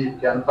 So people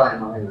can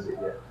find my music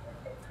there.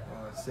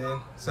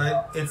 So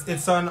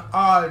it's on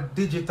all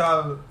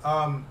digital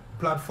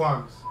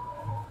platforms.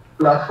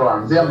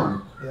 Platforms, yeah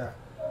man. Yeah.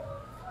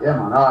 Yeah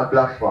man, all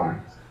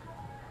platforms.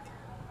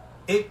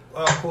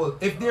 Cool.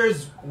 If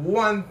there's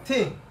one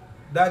thing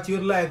that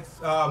you'd like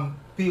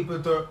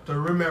people to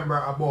remember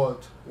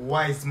about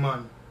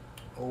Wiseman,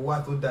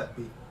 what would that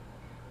be?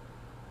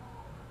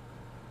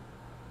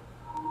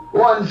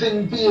 One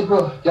thing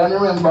people can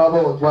remember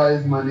about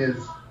Wiseman is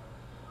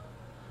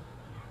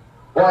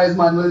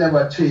Wiseman will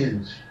never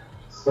change.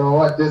 So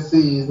what they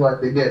see is what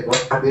they get.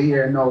 What they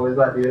hear now is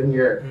what they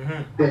hear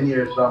 10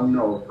 years from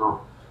now.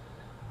 No.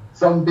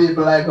 Some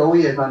people like to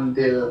wait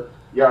until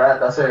you're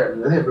at a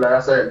certain level or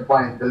a certain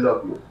point to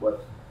love you.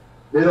 But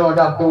they don't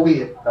have to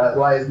wait. Because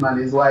Wiseman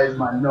is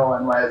Wiseman now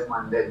and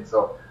Wiseman then.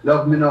 So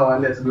love me now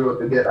and let's grow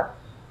together.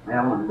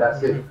 Yeah man,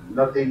 that's it.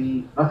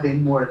 Nothing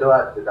more to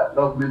add to that.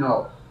 Love me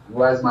now. And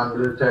Wiseman will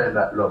return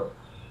that love.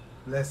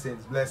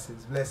 Blessings,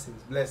 blessings,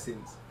 blessings,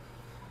 blessings.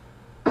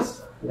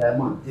 Yeah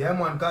man. Yeah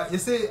man, cause you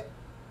see,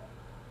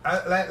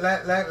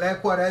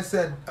 like what I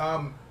said,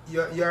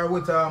 you're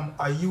with a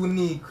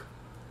unique,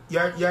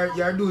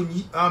 you're doing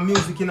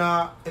music in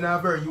a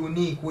very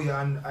unique way,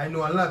 and I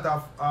know a lot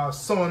of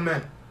sound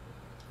men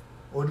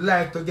would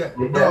like to get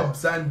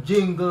dubs and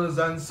jingles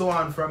and so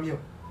on from you.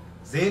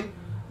 See,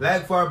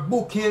 like for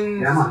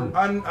bookings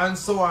and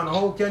so on,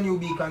 how can you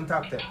be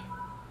contacted?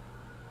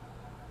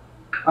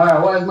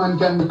 Alright, Wiseman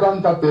can be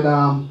contacted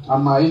on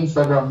my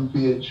Instagram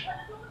page,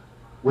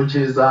 which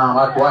is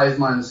at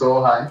Wiseman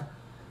So High.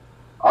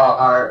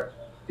 Or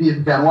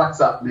people can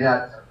WhatsApp me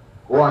at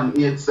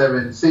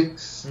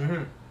 1876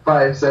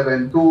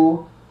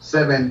 572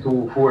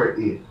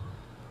 7248.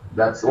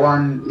 That's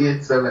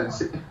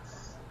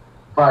 1876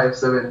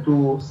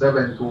 572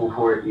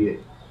 7248.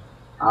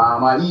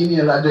 My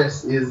email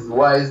address is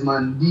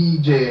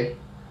wisemandj,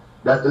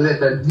 that's the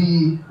letter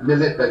D and the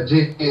letter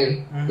J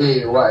A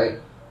Y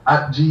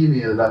at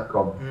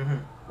gmail.com.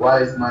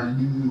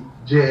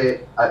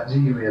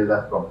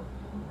 wisemandj@gmail.com.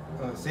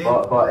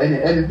 For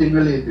anything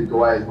related to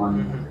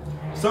Wiseman.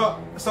 So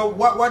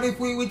what if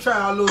we try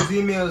all those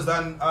emails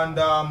and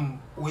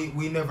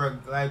we never,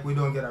 like, we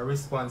don't get a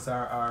response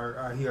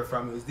or hear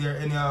from you? Is there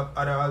any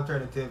other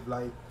alternative,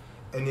 like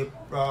any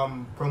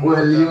promotion?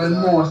 Well, you will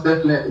most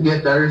definitely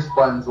get a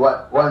response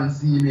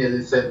once email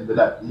is sent to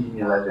that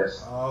email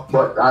address. Okay.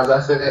 But as I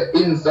said,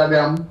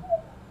 Instagram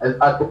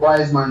at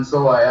Wiseman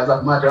So High. As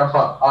a matter of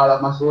fact, all of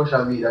my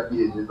social media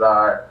pages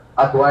are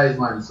at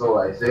Wiseman So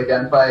High. So you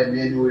can find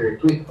me anywhere.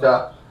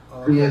 Twitter,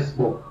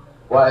 Facebook,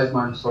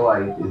 Wiseman So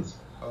High it is.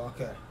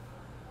 Okay.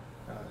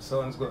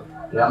 Sounds good.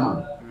 Yeah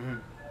man.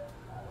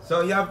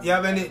 So you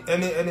have any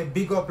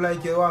big up,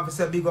 like you want to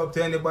say big up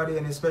to anybody,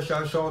 any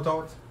special shout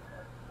out?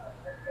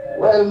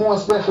 Well,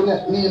 most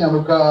definitely,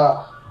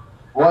 because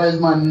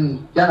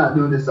Wiseman cannot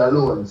do this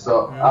alone.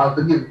 So I have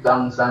to give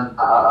thanks and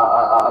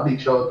a big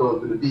shout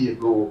out to the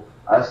people who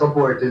are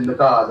supporting the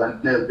cause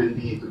and helping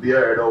me to be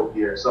heard out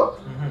here. So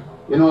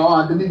you know, I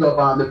want to big up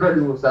on the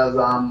producers.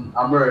 I'm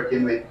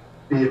working with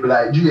people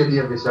like J.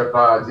 Davis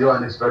Records,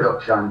 Johannes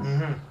Productions,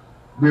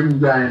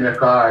 Grimgrind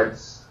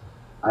Records,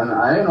 and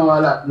I know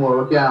a lot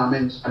more. We can't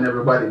mention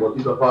everybody, but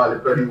big up all the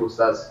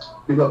producers.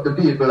 Big up the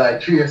people like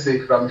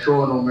Tracy from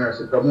Show No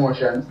Mercy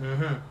Promotions.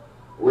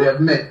 We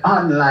have met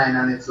online,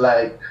 and it's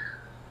like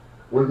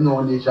we've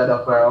known each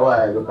other for a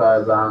while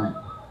because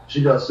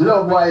she just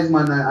loved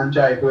Wiseman and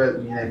tried to help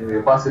me in any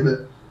way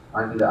possible,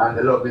 and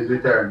the love is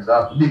returned. So I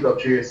have to big up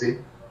Tracy.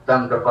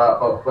 Thank her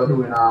for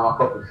doing a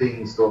couple of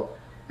things to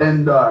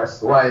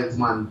endorse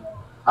Wiseman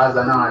as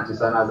an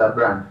artist and as a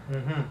brand.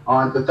 I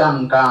want to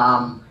thank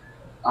all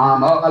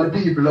the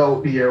people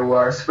out here who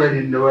are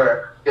spreading the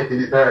work, getting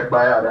it heard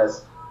by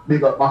others.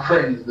 Big up my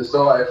friends, the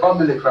So High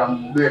family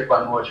from Great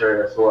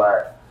Panmochers who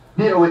are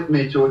here with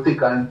me through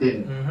thick and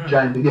thin,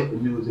 trying to get the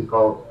music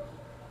out.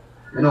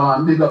 You know,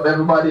 and big up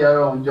everybody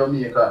around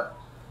Jamaica.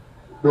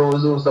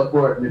 Those who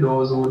support me,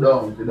 those who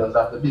don't, we just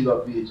have to big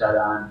up each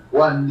other, and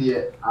one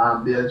day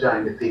they'll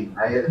join the thing.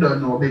 I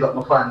don't know, big up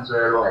my fans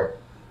worldwide.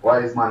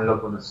 Wiseman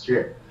love on the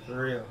straight.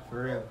 For real,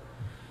 for real.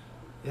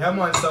 Yeah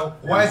man, so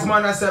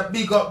Wiseman has said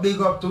big up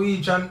to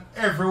each and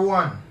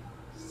everyone.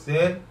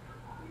 See?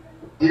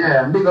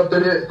 Yeah, big up to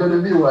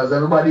the viewers,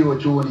 everybody who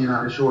tune in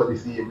on the show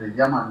this evening.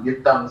 Yeah man,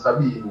 give thanks for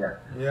being here.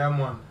 Yeah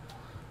man.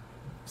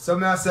 So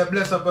may I say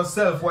bless up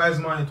yourself,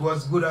 Wiseman. It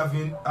was good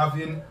having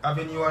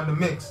you on the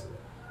mix.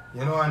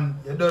 You know, and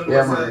you don't know.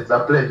 Yeah man, it's a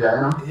pleasure,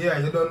 you know. Yeah,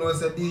 you don't know,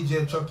 say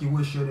DJ Chucky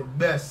wish you the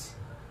best.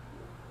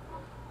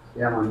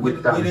 Yeah man,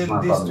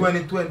 within this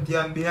 2020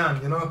 and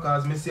beyond, you know,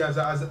 because me see as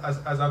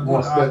a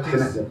good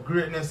artist,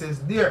 greatness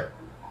is there.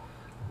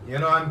 You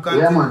know, and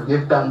continue. Yeah man,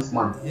 give thanks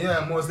man.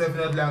 Yeah, most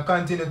definitely, and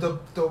continue to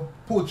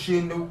push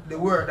in the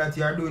work that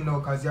you are doing now,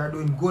 because you are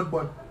doing good,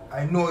 but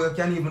I know you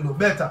can even do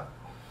better.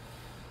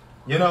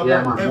 You know,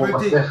 yeah, but man,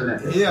 everything,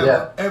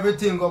 but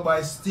everything go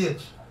by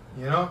stage.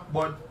 You know,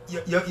 but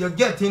you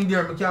get in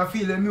there, you can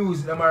feel the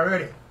music them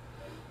already.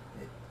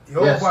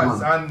 Yes,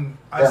 and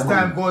as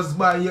time goes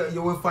by,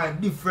 you will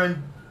find different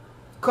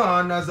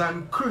corners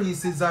and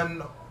creases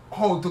and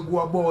how to go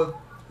about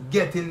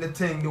getting the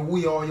thing the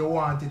way how you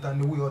want it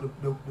and the way how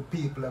the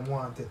people them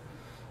want it.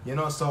 You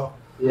know, so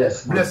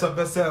yes, bless up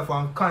yourself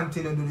and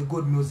continue to do the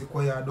good music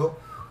what you do.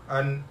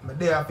 And I'm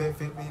there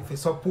to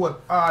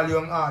support all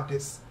young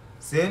artists.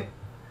 See?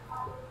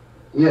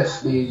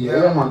 Yes,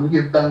 yeah, man, we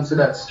give thanks to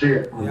that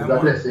straight. Yeah, it's a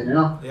blessing, you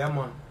know? Yeah,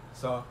 man.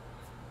 So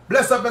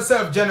bless up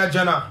yourself,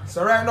 Jenna.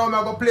 So right now I'm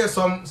gonna play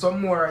some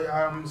more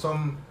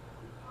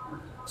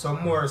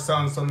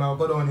songs. So I'll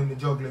go down in the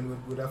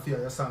juggling with a few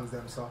of your songs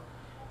them. So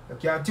you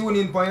can tune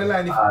in for your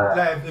line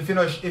live. If you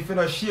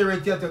not share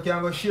it yet, you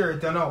can go share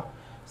it now.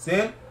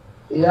 See?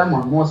 Yeah,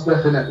 man, most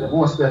definitely.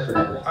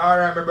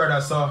 Alright, my brother,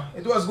 so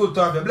it was good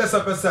to have you. Bless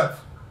up yourself.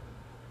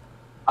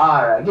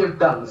 Alright, give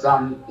thanks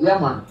and yeah,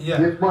 man. Yeah.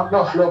 Give much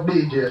love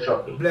DJ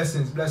Chucky.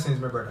 Blessings,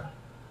 my brother.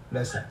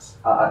 Blessings.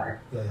 Alright.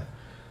 Yeah.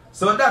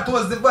 So that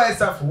was the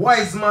voice of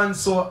Wiseman.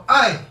 So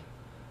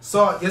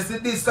you see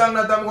this song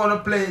that I'm gonna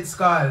play, it's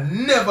called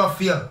Never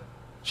Fail.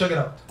 Check it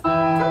out.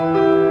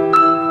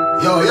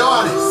 Yo,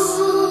 honest.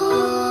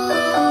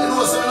 You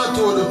know some not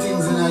all the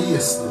things in a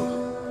yes though.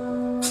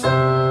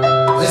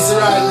 Listen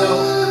right now.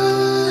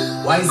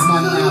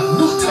 Wiseman have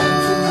no time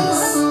for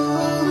this.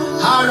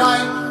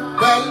 Alright,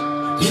 well,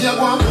 he don't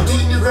want to put in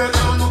the work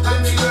down, no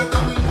time to work,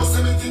 and we must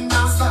everything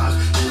now start.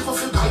 Even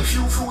if you buy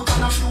few fruit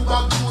and a few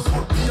bag juice,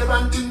 but beer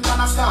and things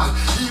gonna start.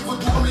 Even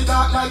do me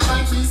dark like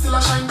night, me still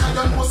a shine, I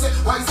don't know say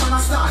Wiseman a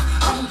start.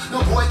 And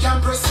no boy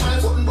can press my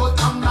button, but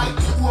I'm like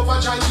the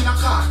overdrive in a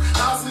car.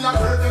 Cause me a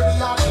work very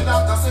hard, the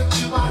doctor said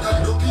she want a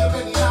little pay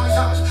penny in a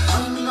yard.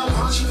 And me no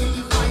want she will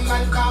live my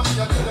life, cause me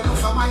a tell her no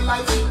for my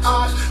life ain't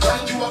hard.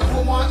 Like you a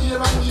come on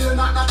here and here,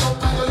 not that up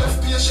and you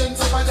left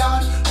patience up a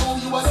yard. Now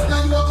you a sit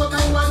and you a cut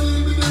and you a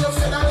deal with the rough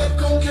head and head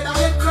conk and a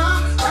head crack.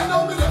 Right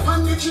now me left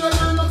on the chair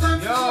and no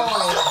time Yo.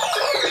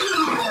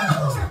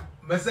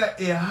 I say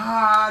it's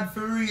hard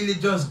for really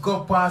just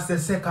go past the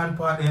second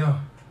part, you know.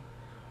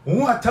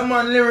 What a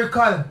man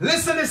lyrical.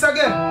 Listen this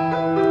again.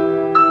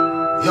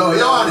 Yo,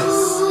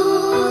 honest.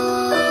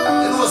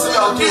 You know some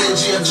y'all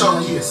DJ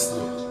Chucky yes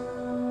though.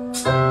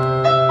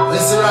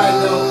 Listen right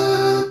now.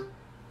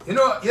 You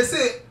know, you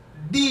see,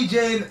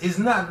 DJing is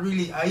not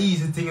really an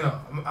easy thing, you know.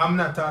 I'm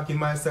not talking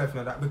myself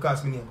now that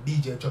because my name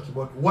DJ Chucky,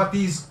 but what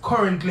he's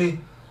currently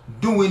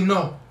doing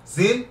now.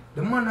 See?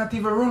 The man not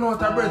even run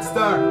out of breath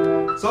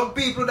start. Some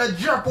people that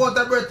drop out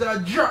of breath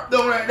and drop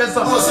down right there.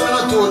 So. You know some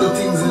not all the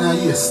things in a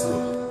yes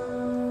though.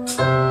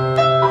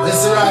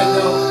 Listen right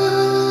now.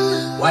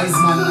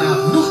 Wiseman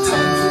have no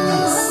time for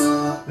this.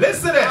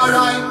 Listen to this.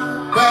 Alright,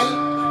 well,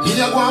 he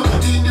don't want to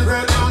put in the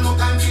work down, no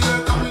time for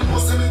work, and we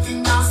must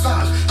everything now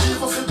start.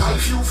 Even if you buy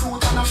few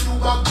fruit and a few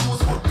bag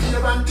juice, but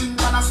beer and things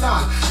gonna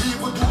start.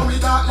 Even do me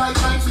dark like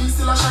night, me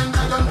still a shine,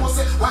 I don't know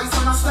say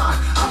Wiseman a start.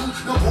 And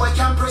no boy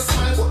can press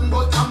my button,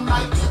 but I'm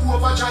like the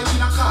overdrive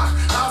in a car.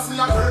 Cause me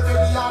a work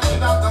very hard, the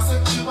doctor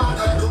said she want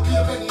a little pay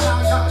penny in a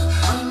yard.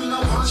 And me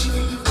no want she will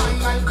live my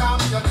life,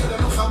 cause me a tell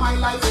her no for my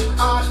life ain't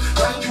hard.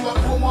 Like you a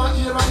come on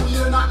here and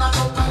here, not that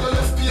up and you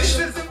left This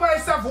patient. is the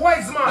voice of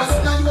Wiseman.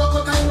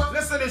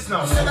 Listen to this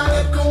now. Listen to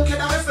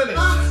this.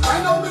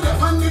 I know me the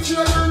pan the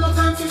chair and no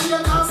time to fear,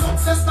 cause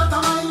success that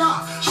a my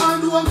law. Try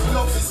do one feel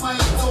up his mind,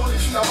 it's only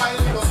fear while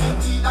it was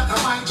empty, that a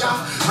my job.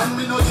 And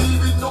me no deal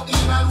with no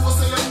email, who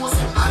say you know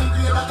say high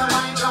grade, that a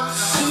my job.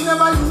 Me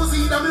never use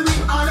either, me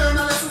read or learn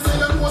a lesson, say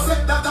you know say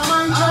that a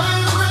my job.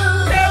 I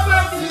will never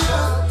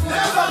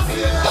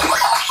fear.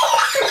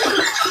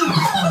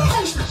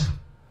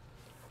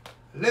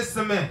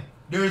 Listen, man.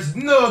 There is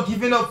no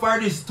giving up for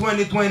this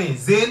 2020.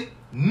 Zin,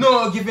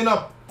 no giving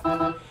up.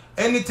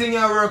 Anything you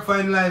work for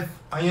in life,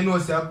 and you know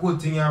it's a good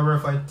thing you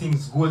work for,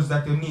 things, goals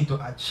that you need to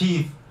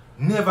achieve,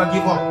 never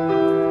give up.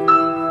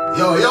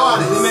 Yo,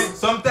 honest.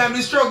 Sometimes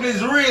the struggle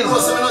is real. You know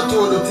some not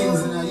all the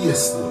things in a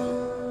yes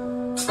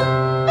though.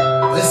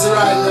 Listen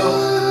right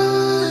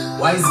now.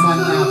 Wiseman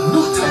have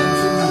no time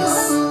for this.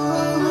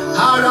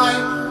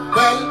 Alright,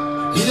 well,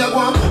 he don't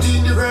want to put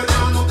in the work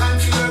down, no time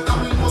for work,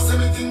 and we must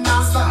everything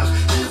now start.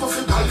 Even if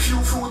you buy few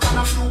fruit and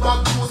a few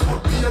bag juice,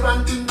 but beer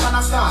and things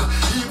gonna start.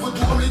 Even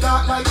do me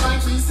dark like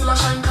night, me still a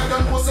shine, I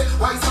don't know say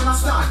Wiseman a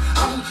start.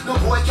 And no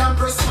boy can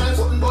press my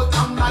button, but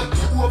I'm like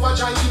the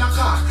overdrive in a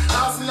car.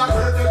 Cause me a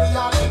work very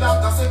hard, the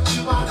doctor said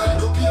she want a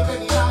little pay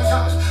penny in a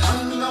yard.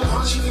 And me no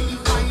want she will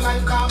live my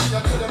life, cause me a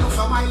tell her no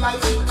for my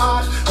life ain't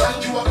hard.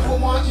 Like you a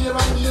come on here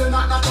and here,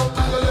 not that up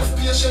and you left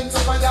patience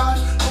up a yard.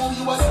 Now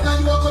you a sit and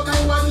you a cut and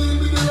you a deal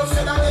with the rough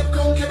head and head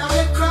conk and a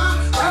head crack.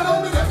 Right now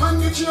me the pan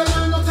the chair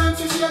and no time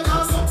to fear,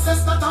 cause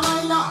success that a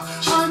my law.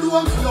 Try do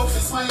one feel up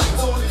his mind,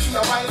 it's only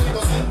fear while it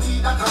was empty,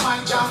 that a my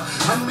job.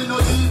 And me no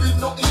deal with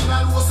no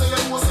email, who say you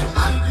know say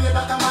high grade,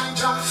 that a my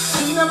job.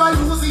 Me never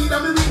lose either,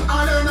 me read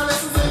or learn a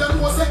lesson, say you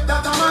know say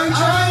that a my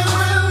job. I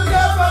will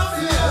never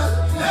fear,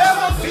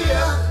 never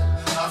fear.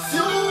 A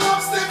few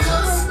obstacles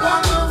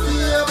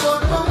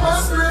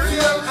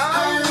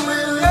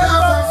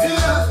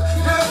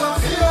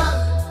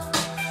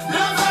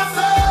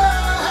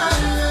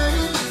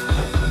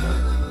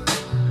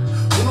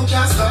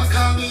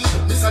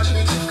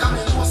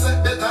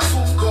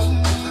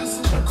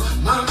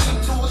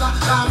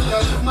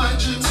live my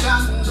dreams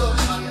can done.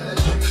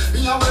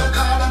 Me a work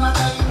hard and I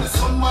die in the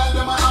sun while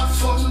them a have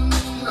fun.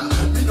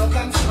 Me no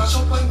plan to mash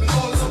up when me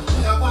calls up.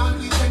 Me a want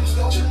to when me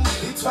young.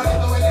 It's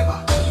whatever, whenever.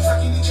 If I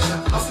can each other,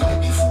 I feel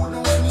like the food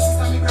now for me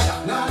sister, me brother.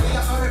 Now they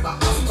are forever.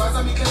 I feel as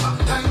me clever.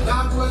 Time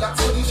down grow like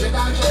so the dread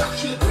and dread.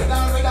 Straight bread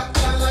and red,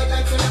 can't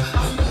like feather.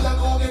 I feel like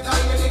go get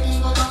tired, they can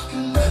go back.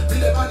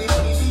 Build up on the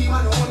money,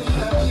 demon only.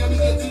 Me and me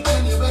get it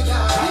anywhere,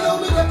 yeah. I know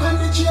me dep on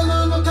the chain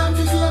and no time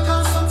to fear.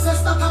 Cause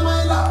success that a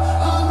mile.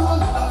 I know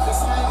me love to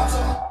smile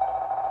so.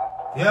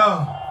 Yo,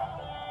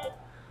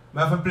 I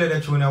have to play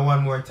the tune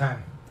one more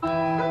time.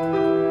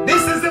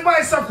 This is the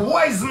voice of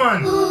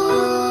Wiseman.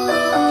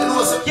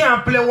 You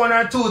can't play one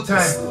or two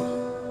times.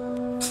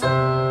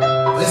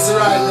 Listen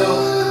right now.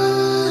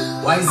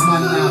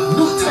 Wiseman now,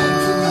 no time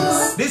for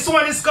this. This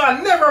one is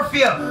called Never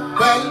Fail.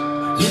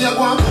 Well, you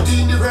go and put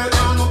in the work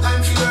and no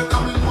time for work. I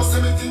mean, most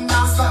everything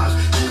now start.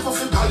 Even if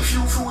you buy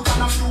few fruit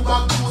and a few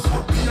bag juice,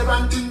 but beer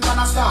and things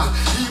can start.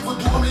 Even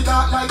do me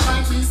that like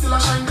time, me still a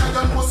shine. I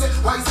don't know say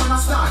Wiseman a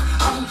start.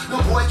 And no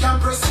boy can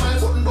press my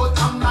button, but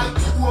I'm like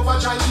you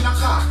overdrive in a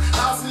car.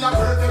 Last me a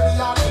work very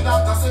hard. The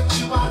doctor said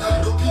she want a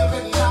little pay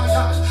penny in her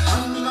yard.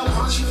 And me no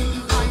want she to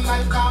live my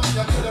life. Cause me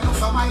a tell them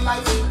for my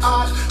life is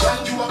hard. When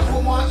you a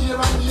grow more year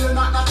and year,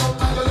 not that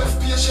up and you left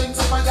patience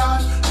up a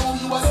yard. Now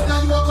you a sit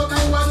and you a cut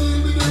and you a deal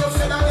with the rough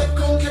head and get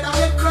drunk and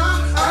get crack.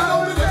 I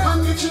know me dep on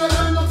the trail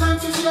and no time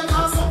for fear.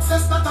 Cause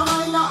success that a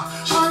my law.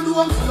 Try do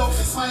one for love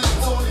is mine.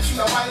 It's only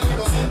for a while. It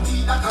does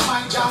empty that a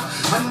my job.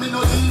 And me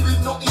no deal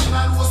with no in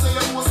and who say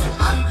you know say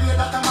high grade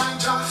that a my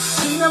job.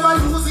 Me never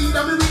lose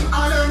either me win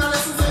or learn a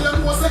lesson say you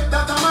know say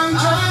that a my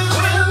job. I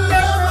will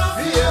never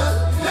fear,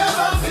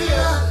 never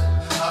fear.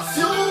 A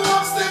few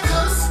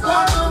obstacles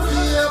but no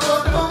fear,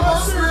 but no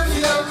must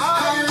reveal.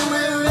 I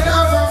will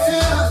never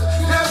fear,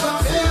 never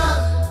fear,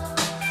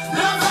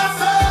 never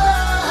fear.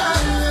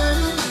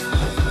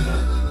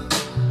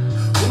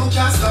 Who no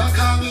can start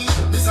call me?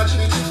 Mr.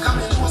 Jimmy Cliff come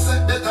in, who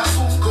said better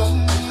soon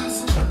come.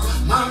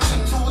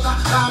 Martin Luther,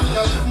 call me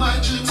I live my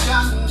dreams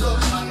can done.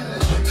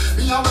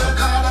 Me a work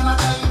hard and I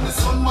die in the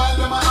sun while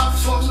them a have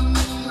fun.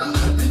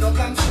 Me no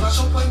plan to mash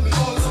up when me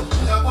calls up.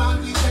 Me a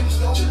want to when me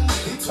young.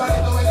 It's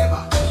whatever,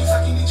 whenever. If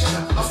I can each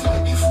other, I feel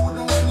like the food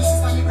now for me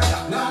sister, me brother.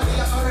 Now they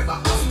are forever.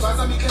 I feel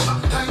as me clever.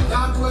 Time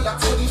down grow like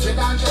so the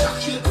dread and dread.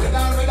 Straight bread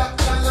and red,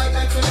 can't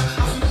like feather.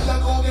 I feel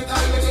like go get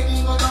tired, they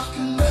can go back.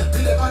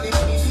 Build up on the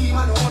money,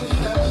 demon only.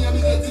 Me and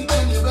me get it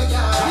anywhere,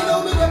 yeah. I know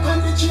me dep on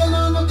the chain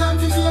and no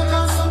time to fear.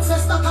 Cause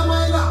success that a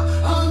my law.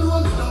 I know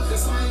me love to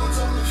smile. It's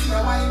only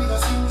fear why me no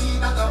sing tea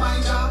that a my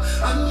job.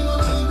 And me no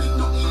deal with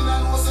no in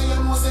and no say you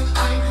know say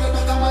I grade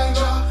that a my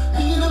job.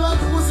 Me never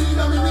lose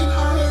either me win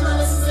or learn a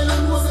lesson say you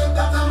know say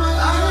that a my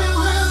job. I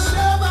will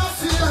never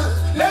fear,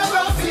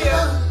 never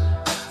fear.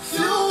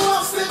 Few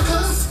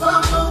obstacles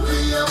from my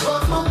way,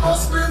 but my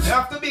must bring. You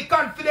have to be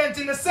confident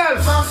in yourself.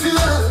 Never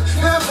fear,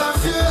 never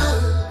fear,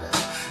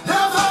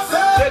 never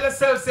fear. Tell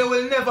yourself say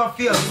we'll never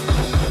fail.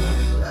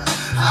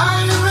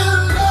 I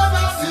will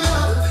never fear,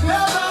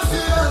 never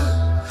fear.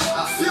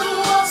 A few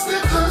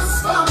obstacles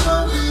from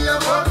my way,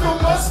 but no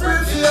must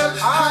prevail.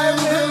 I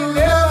will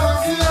never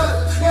fear,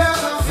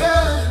 never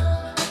fear,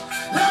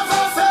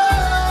 never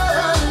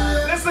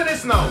fear. Listen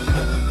this now.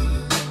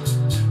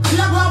 We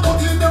are going to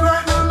put in the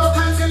right now, no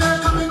time to learn.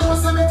 Coming know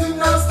everything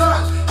now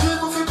start.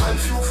 Even if we buy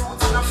few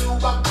fruits and a few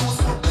bag juice,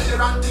 put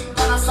beer and things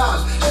can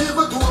start.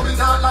 Even do me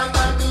that like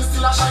time, me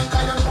still a shine.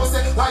 Cause you know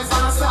say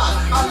Wiseman a start.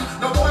 And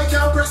no boy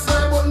can press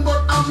my button,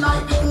 but I'm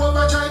like the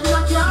overdrive in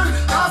a can.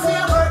 Cause me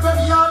a work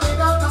very hard, the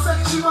doctor say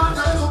she want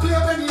time to play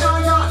penny in her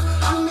yard.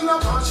 And me no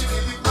want she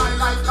feel live my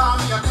life.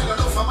 Cause me a tell you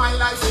love for my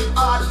life is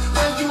hard.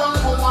 Then you want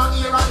to go one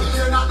ear and the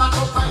ear not up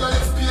and you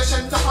left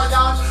patient up a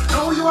yard.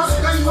 Now you a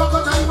sick and you a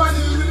cut and you a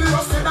deal with the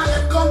rough head and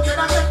get gunk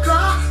and get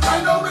crack.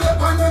 Right now me the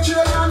pan the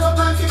trail and no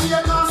time for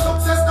fear. Cause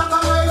success that a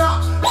my law.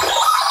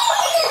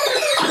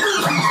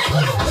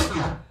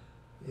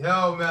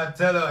 Yo, me I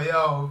tell her,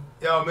 yo,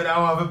 me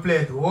don't want to play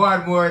it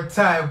one more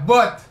time,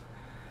 but,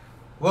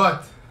 I'm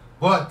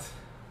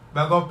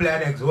going to play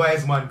next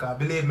Wiseman, because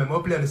believe me, I'm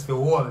going to play this for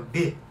all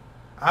day.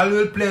 I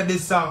will play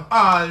this song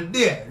all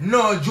day,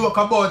 no joke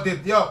about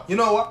it, yo, you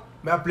know what,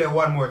 me I play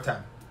one more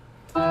time.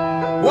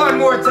 One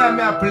more time,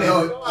 me I play.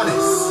 Yo,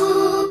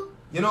 honest.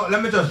 You know,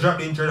 let me just drop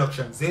the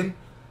introduction, see?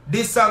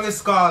 This song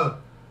is called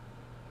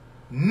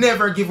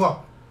Never Give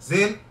Up,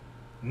 see?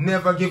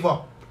 Never give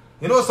up.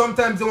 You know,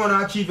 sometimes you want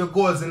to achieve your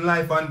goals in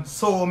life and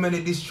so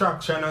many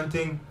distractions and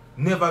things.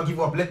 Never give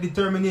up. Let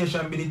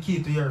determination be the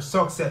key to your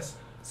success.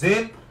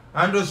 See?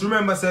 And just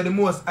remember, say the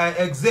most I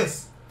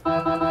exist. Yo.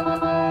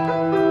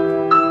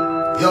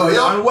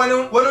 And when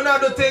you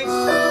do things,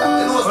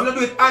 you want to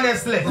do it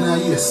honestly.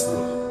 Yes.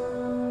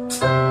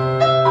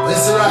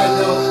 Listen right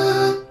now.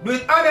 Do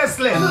it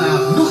honestly.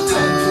 No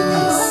time for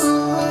this.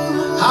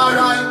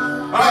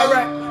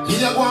 Alright. Me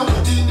a go and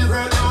put in the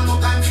work now. No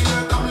time for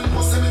your coming.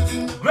 Most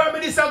everything. Remember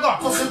this I got.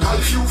 Coffee buy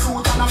few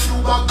fruit and a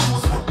few bag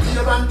juice. Put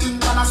beer and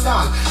things and a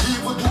start.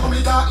 Even do me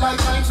dark like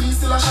night, me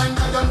still a shine.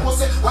 Cause you know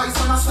say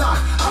Wiseman a start.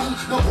 And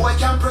no boy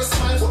can press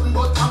my button,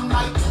 but I'm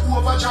like to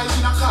overdrive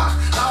in a car.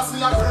 Last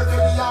me a work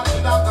very hard,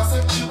 the doctor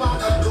said she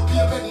want a little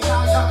pay penny in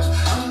her yard.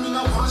 And me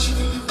no want she to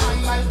live my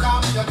life,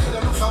 cause me a tell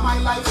her look for my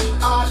life in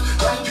hard.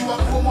 Like you a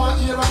come on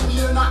here and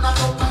here, not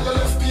up and you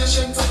left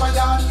patient up a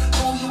yard.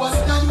 Now you a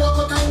sit and you a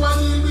cut and you a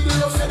deal with the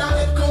rough head and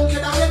head clunk,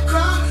 head and head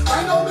crack.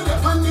 Right now me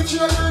get on the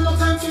chair, and no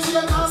time for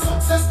fear, cause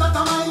success that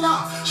a my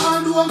law.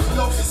 Try do and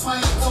feel up for smile,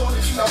 it's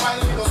only feel a while,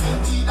 because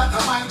empty that a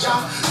my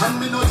job. And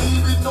me no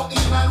deal with no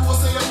in and no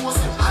say you know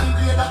say high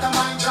grade that a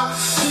my job.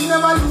 Me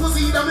never lose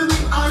either, me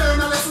win or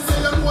learn a lesson, say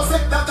you know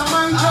say that a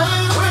my job.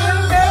 I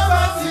will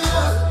never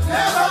fail,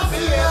 never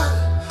fail.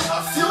 A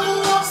few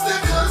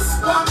obstacles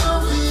back the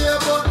way,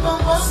 but no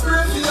must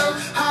prevail.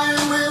 I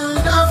will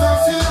never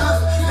fail,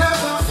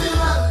 never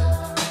fail,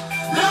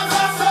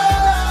 never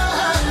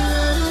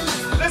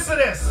fail. Listen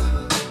to this.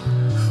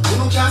 Who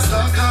no can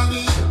start call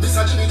me? This a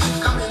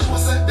genetic coming, who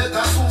said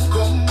better soon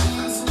come.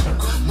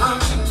 Man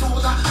think know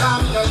that, call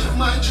me I live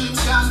my dreams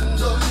can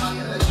done.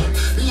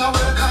 Me a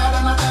work hard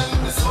and I die in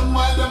the sun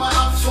while them a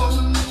have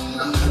fun.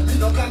 Me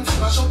no plan to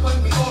mash up when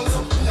me goes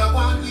up. Me a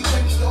one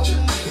weekend me young.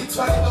 It's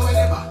whatever,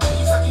 whenever.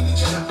 If I can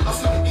each other, I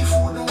feel the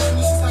food now for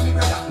me sister, me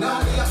brother.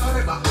 Now they are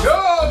forever. Yo!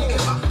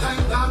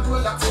 Time down, grow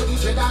that, so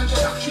DJ down,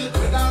 Jeddah. Straight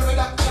red and red,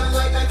 can't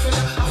like that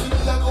feather. I feel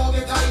me a go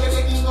get tired, they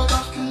didn't go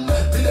talk. Me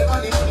live on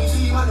the money,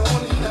 team and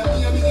only that me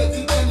and me get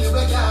it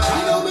anywhere, yeah. I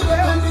know me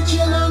live on the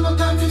chain and no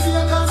time to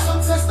fear, cause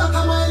success that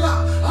a my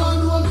law. I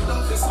know me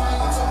love to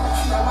smile, it's only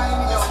fear why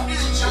me a feel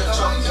that a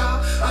my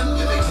job. And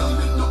me make you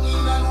with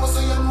nothing, and no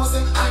say you know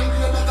say I'm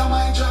great that a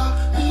my job.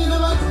 Me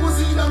never lose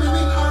either, me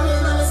win or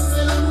learn a lesson,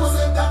 say you know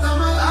say that a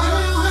my job. I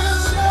will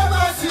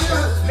never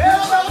fail,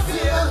 never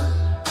fail.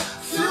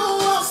 Few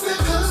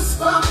obstacles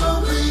back the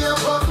way,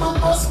 but no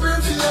must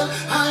prevail.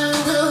 I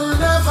will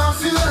never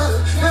fail,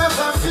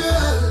 never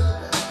fail,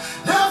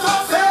 never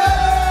fail.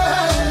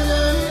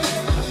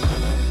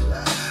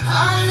 I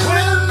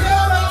will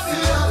never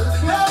fail,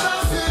 never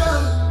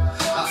fail.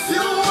 A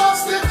few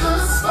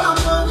obstacles back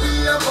the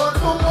way, but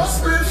no must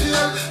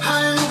prevail. I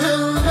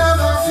will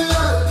never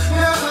fail,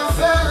 never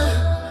fail,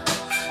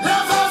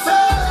 never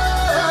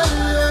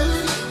fail.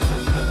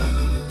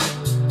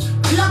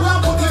 We are going to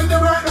put in the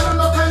work, and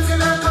no time to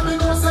learn, and we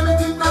know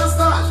everything can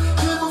start.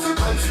 Even if we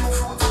buy few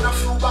fruits and a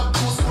few back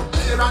goes, put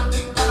beer and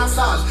things can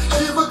start.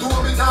 Even do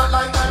me talk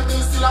like I'm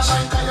being still a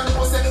shine, cause you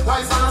know say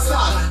Wiseman a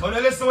start. Oh, now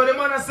listen what the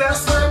man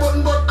says. Swear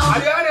button, but Are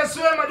you honest?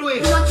 Swear my do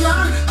it. me a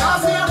can,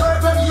 cause me a work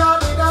very hard.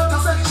 Me daughter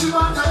say she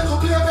want time to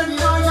play when in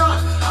her yard.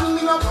 And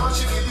me no want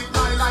she feel live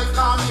my life,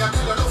 cause me a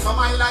tell you look for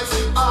my life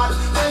in hard.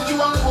 Like you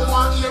want come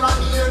on here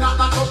and here, not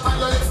up and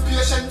you left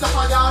patient up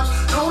a yard.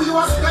 Now you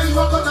a say you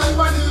a cut and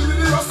you a deal with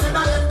the rust, and I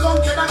get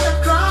gunk, and I get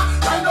crack.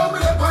 Right now me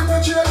dey on the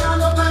chair, and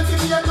no time for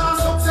fear, cause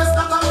success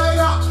that a my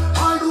job.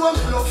 Although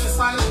me love to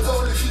smile, it's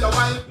only feel a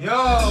while. Yo.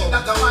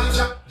 That a my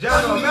job.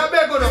 Jano, me a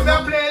beg you, me a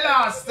play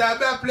last time.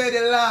 Me a play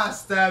the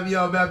last time,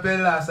 yo. Me a play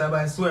last time.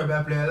 I swear, me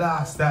a play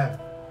last time.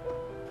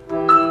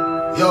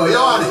 Yo, you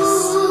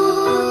honest.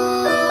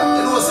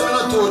 You know some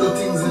not told the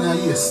things in a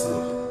yes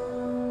though.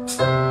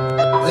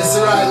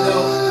 Listen right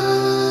now.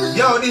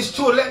 Yo, this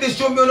tune, let this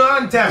tune be on the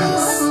anthem.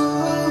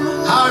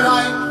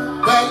 Alright,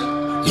 well,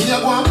 you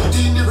go and put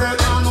in the work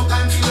and no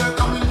time for your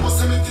coming,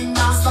 most everything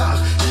can start.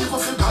 Even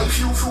if you buy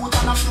few fruit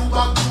and a few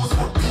bag juice,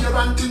 but beer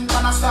and thing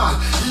can start.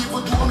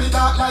 Even do me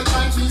dark like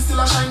night, me still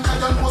a shine,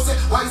 cause you know say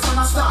Wiseman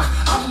a start.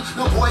 And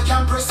no boy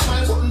can press my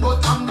button, but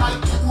I'm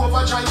like to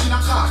overdrive in a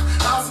car.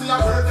 Cause me a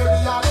work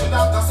very hard, the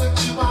doctor said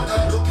she want a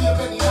little pay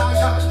penny in her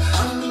yard.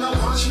 And me no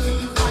want she to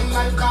live my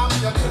life, cause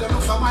me a tell her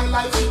look for my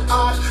life in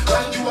hard.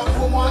 Like you a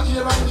come on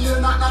here and here,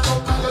 not up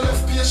and you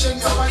left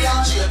patient over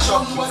yard. Dj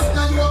Chucky,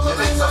 the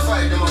next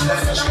fight them on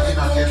that chicken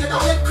and get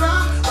down.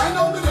 Right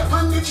now me dey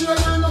on the chair,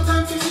 and no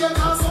time for fear,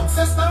 cause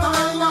success that a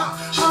my law.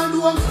 Try do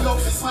and feel up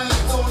for smile,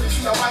 it's only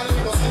for a while,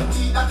 because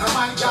empty that a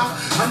my job.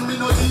 And me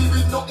no deal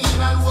with no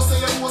in and no say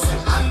you know say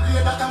high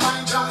grade that a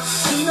my job.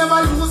 Me never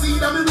lose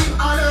either, me win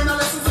or learn a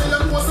lesson, say you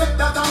know say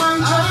that a my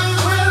job. I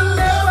will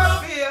never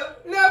Fail,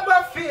 never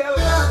fail. a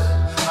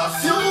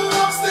few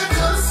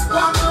obstacles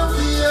back the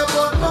way,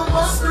 but no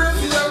must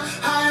prevail.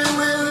 I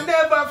will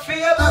Never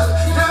fail.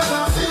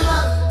 never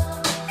fail,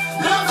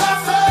 never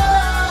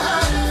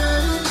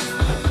fail.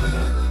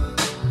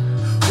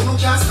 Who no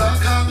can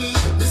start call me?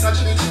 This a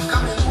genetic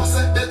coming, who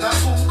said better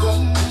soon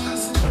come.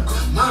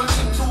 Man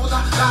think know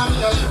that, call me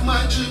I live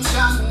my dreams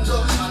can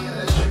done.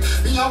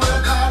 Me a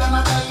work hard and I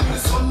die in the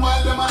sun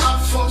while them a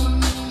have fun.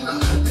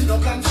 Me no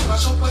plan to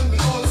mash up when me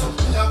goes up.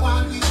 Me a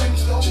one weekend me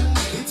young.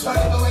 It's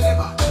whatever,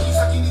 whenever. If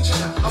I can each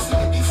other, I feel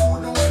get the food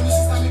now for me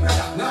sister, me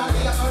brother. Now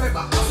they are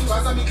forever. I feel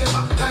as I me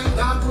clever. Time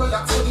down, grow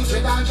that, so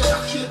DJ down, Jeddah.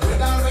 Straight red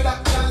and red,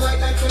 can't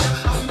like feather.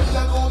 I feel me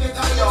a go get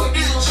tired. Yo,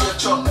 DJ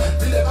Chucky.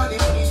 Me live on the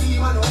money,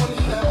 team and only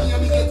that me and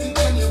me get it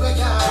anywhere,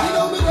 yeah. I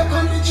know me live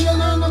on the chain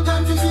and no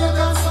time for fear,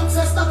 cause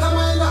success that a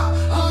my law.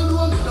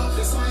 Although me love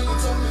to smile,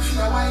 it's only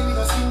feel a while, me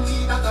no skin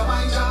teeth that a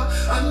my job.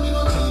 And me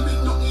no deal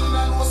with no in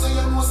and no say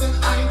you know say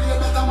I'm great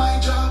that a my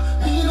job.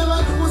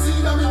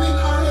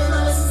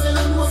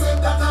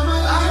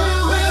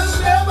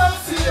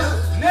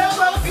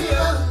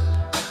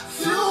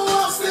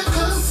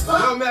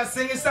 Yo, me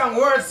sing a song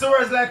words to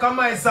words like on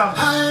my song.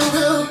 I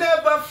will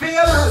Never feel,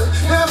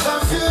 never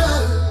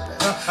feel,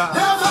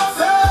 never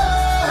fail.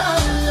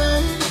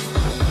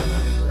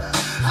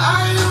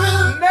 I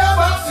will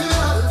never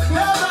feel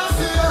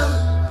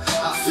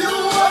a few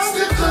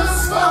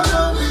obstacles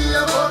follow me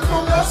about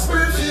from the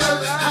spirit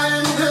field.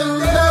 I will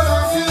never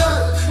fail,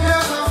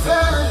 never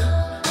fail.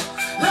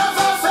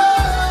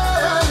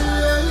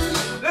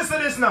 listen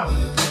to this now.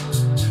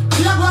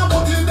 We are going to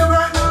put in the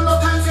right now, no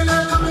time for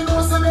night, and we know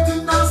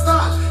everything now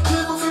start.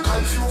 Even if we buy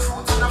few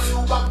fruit and a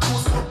few bamboo,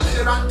 put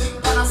beer and things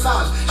and a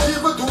salt.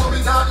 Even though we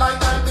not like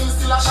time, things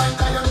still a shine,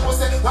 cause you know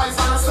say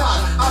Wiseman a star.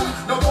 And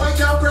no boy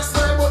can press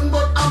my button,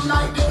 but I'm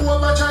like the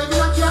overdrive in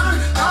a car.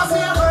 Cause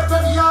me a bird when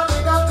the yard, the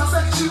doctor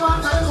say she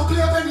want time to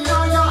play when in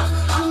her yard.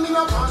 And me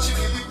no want she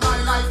live my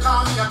life,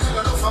 cause me a tell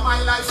you no for my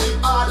life is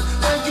hard.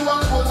 Like you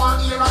want go on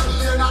here and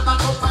here, not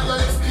up and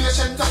your next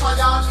patient to a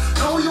yard.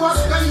 Now you are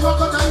sick and you are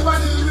cut and you are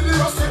deal with the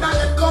rust and I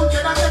get gunk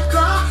and I get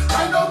crack.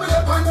 Right now me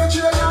up on the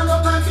train and no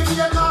time for me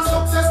a cause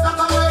success that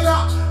a way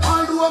up.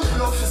 Although me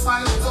love to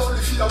smile, it's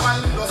only feel a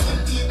while, me lost in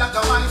teeth that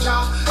a my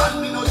job.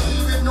 And me no deal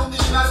with no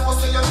mean, I know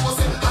say you know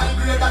say high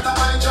grade that a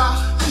my job.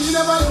 Me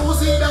never lose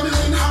it, and me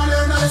win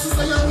harder, and I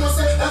say you know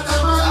say that a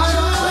my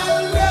job. I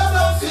will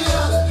never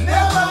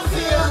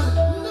feel,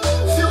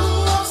 few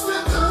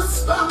obstacles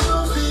from the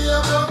fear,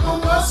 but my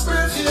must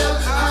prevail.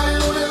 I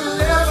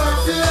will never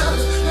feel,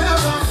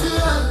 never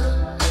fail.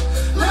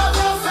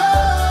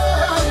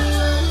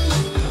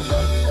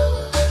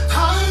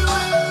 I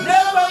will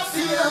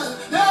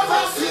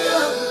never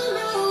feel,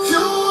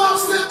 few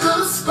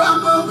obstacles from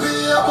the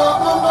fear, but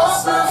my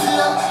must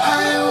prevail.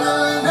 I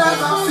will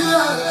never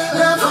fail.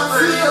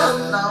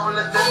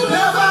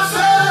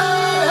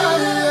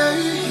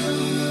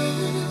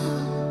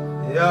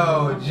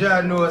 Yo,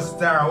 Jano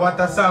Star, what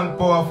a song,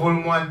 powerful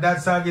man.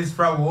 That song is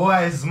from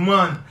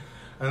Wiseman.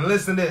 And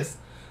listen to this.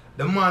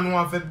 The man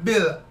wants to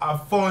build a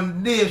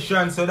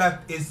foundation so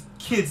that his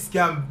kids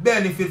can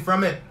benefit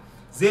from it.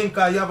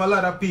 Zinka, you have a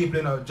lot of people,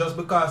 you know, just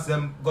because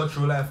them go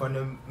through life and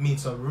them meet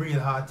some real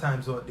hard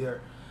times out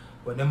there.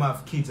 But them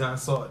have kids and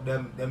so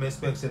them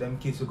expect that them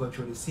kids will go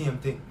through the same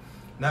thing.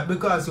 Not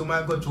because you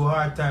might go through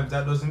hard times,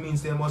 that doesn't mean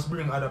they must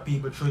bring other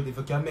people through it. If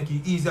you can make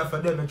it easier for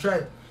them to try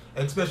it,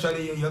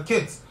 especially your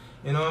kids.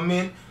 You know what I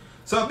mean?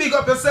 So big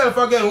up yourself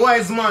again,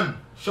 Wiseman.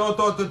 Shout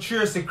out to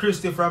Tracy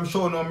Christie from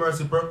Show No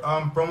Mercy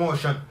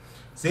promotion.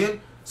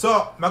 See?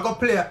 So I'm going to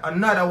play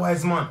another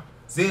Wiseman.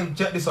 See?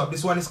 Check this out.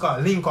 This one is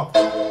called Link Up.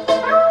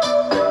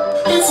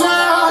 It's my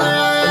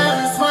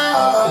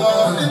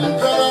heart in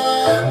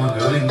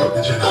pain. Link up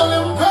the channel.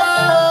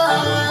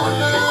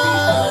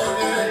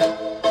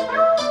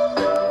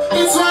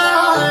 It's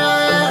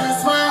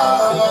my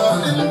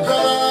heart in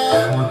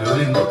pain.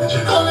 Link up the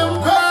channel.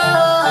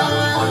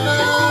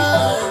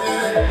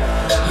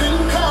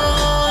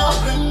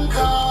 Link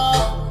up.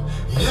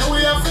 Yeah, we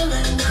have to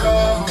link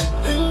up.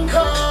 Link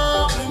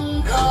up.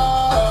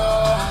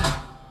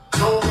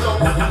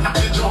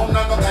 The drum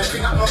now no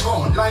typing at no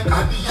gun. Like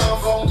at the young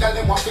girl,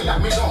 them want to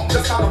like me down.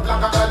 Just stand up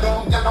like a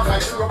ballon, girl, I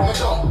fight to rub me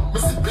down. Me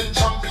sipping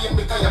champagne,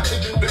 me tired to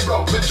drink the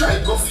rum. Me try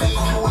go see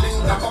fueling,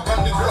 tap up on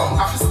the ground.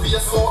 I feel stay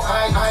so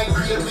high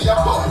grade we a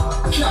bun.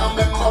 Can't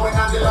remember when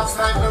I the last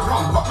night me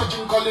run. But me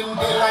drink calling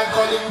daylight,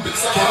 calling big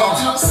sound.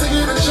 Can't you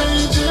see the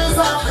changes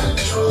I've been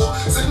through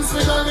since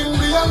we got in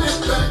the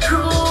Olympic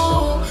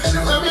crew?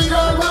 Now every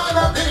girl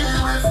wanna be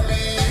with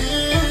me.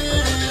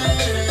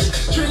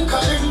 Drink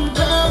calling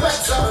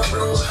that's a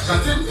brew.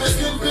 Got in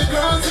the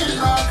girls in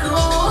my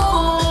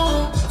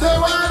crew. They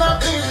wanna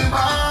be my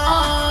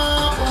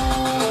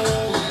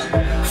boo.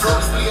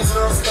 First place,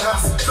 first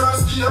class,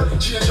 first gear.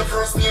 Change your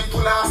first name to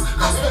last.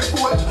 Cause we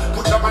good,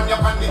 put them on your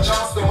bandage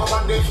chance. Them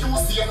one day you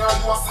see and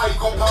you a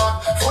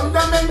psychopath.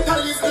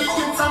 Fundamentally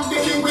speaking, from the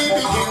king we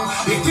begin.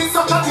 It is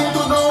such a thing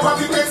to know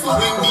what it takes to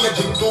win. Be a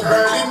king to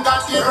Berlin,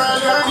 that the early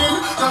learning.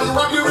 Now you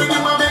want the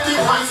rhythm and make it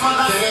wise,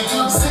 man. Can't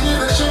you see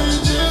the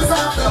changes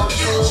I've been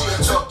through?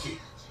 Chucky,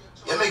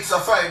 you mix a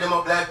fry them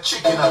up like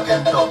chicken at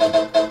Kentucky.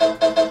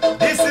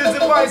 This is the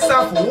voice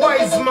of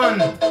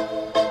Wiseman.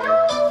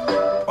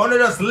 Only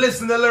just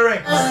listen to the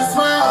lyrics. It's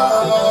my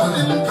heart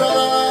in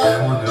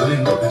pain.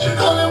 Link up the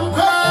channel.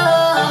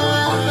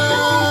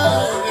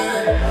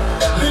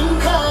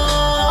 Link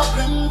up.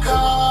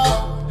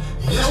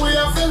 Yeah, we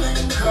have to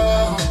link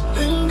up.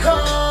 Link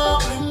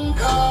up.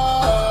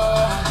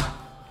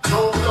 No,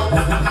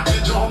 the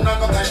drum now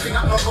no typing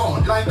at no gun.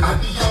 Like at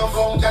the young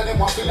girl, them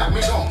want to like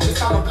me down. Me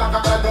stand up like a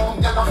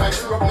ballon, girl, I fight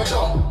to rub me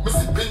down. Me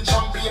sipping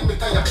champagne, me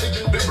tired to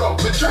drink the rum.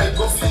 Me try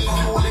go see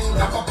fueling,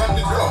 tap up on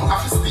the ground. I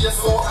feel stay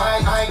so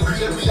high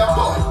grade we a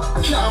bun.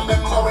 Can't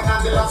remember when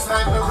I the last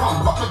night me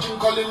run. But me drink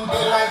calling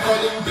daylight,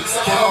 calling big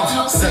sound. Can't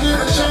you see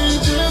the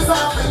changes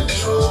I've been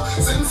through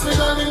since we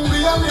got in the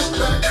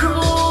Olympic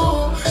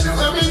crew? Now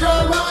every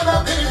girl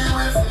wanna be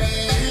with me.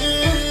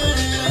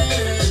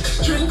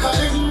 Drink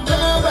calling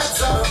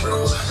that's a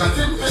brew. Got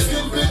in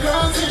the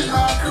girls in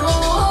my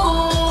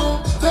crew.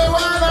 They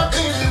wanna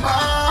be my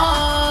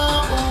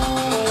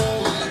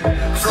boo.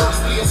 First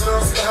place,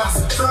 first class,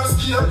 first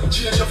gear.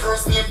 change your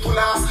first name to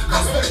last.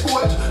 Cause they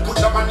gold, put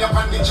them on your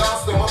bandage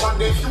chance. Them on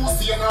the few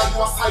see and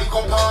you a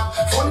psychopath.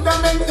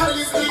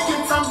 Fundamentally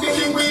speaking, from the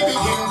king we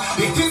begin.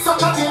 It is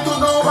such a thing to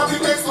know what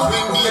it takes to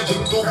win. Be a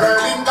king to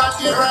Berlin, got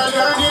the real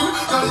yearning.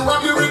 Now you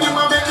have the rhythm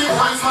and make it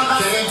Wiseman.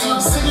 Can't you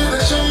see the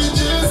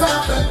changes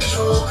have been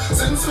true?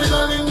 Since we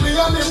got in the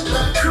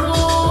Olympic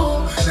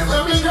crew.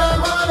 Never be girl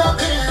wanna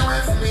be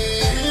with me.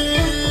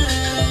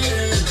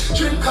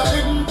 Drink a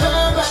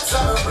limpet, that's a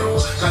brew.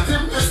 Got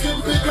him to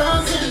skimpy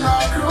girls in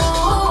our crew.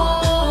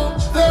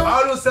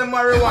 All who say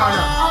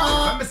marijuana,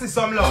 let me see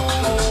some love.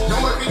 No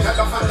worry, got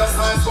a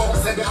fantasize. Go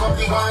say the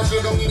happy wine,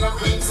 you don't need a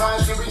green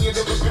size. You bring you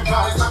the whipping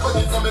price. I put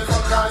it from me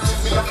from Christ.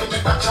 If me have to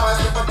make a choice,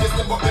 never kiss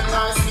the book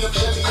nice. Me up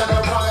Shelly and a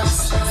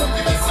rice. Some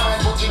people sign,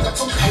 but you got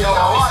some Yo,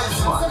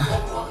 Wiseman.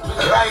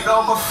 Right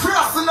now, I'm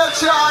frost in the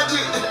charge.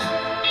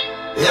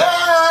 Yeah.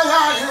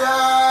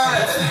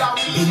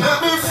 It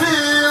made me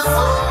feel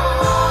so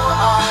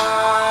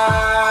high.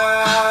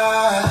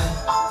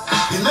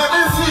 It made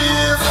me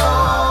feel so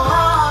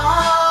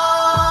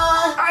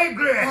high. I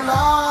agree.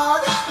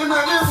 Lord, it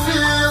made me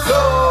feel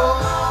so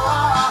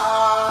high.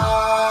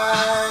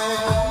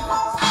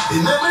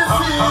 It made me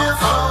feel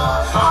so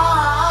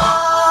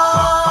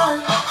high.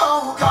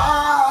 Oh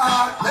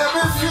God, made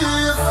me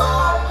feel so.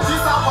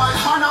 This a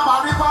Wiseman, a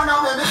marijuana,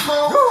 when it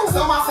smoke.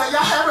 Some say a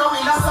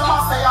heroin, and some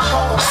say a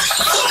coke.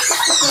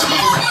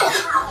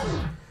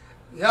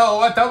 Yo,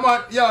 what a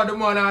man, yo, the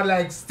man I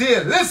like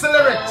still. Listen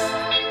lyrics.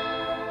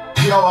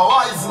 Yo, a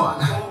Wiseman.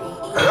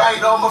 Right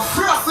now, I'm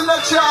frost in the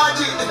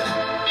charge.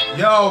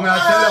 Yo, man, I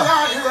tell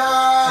you.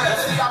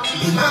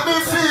 It made me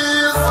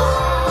feel so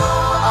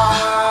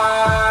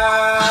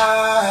high.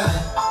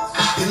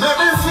 It made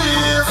me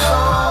feel so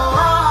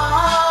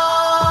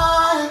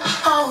high.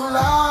 Oh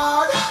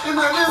Lord, it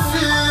made me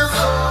feel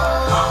so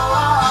high.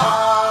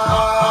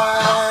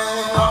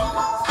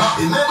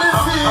 It made me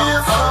feel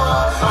so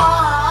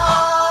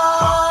high.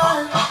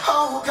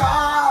 Oh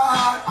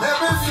God, made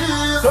me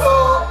feel so.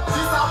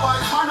 This a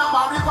Wiseman, a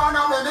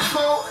marijuana when it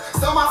smoke.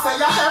 Some say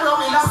a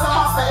heroin, and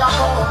some say a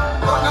coke.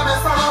 But no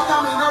mess around,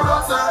 come in a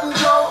run certain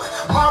joke.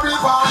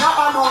 Marijuana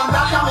alone,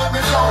 that can make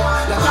me flow.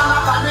 You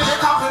cannot tie me, they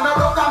come in a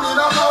rope, come in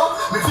a rope.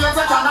 Me feels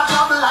I cannot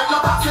travel like no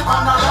taxi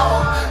on the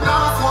road.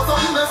 Now I smoke so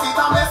in the seat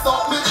and mess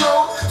up me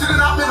throat. To the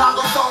knock me not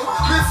go so.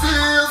 Me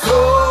feel so.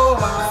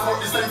 Me smoke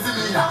the sense in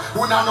me now.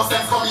 Who not no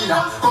sense for me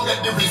now. Come get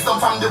the wisdom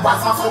from the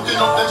Wiseman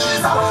smoking up the cheese.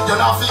 You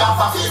not feel have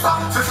a visa.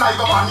 Fi fly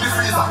up on the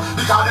freezer.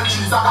 Because them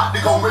cheese got the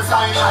gun we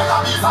flying like a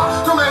visa.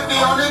 To make the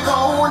honey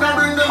go and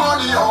bring the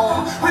money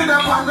home. We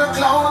them on the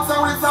clouds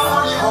so it's a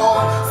funny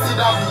home. See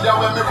that video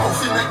when me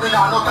puffy make me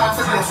not no time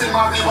to bluffing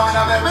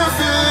marijuana make me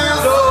feel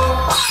so.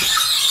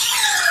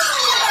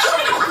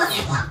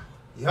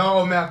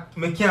 Yo,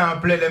 me can't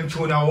play them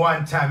tune at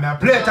one time. I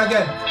play it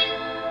again.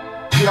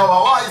 Yo,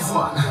 a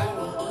Wiseman.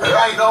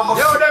 Right now, my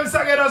Yo, them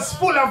song is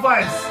full of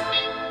vibes.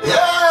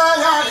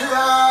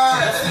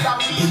 yeah.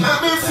 It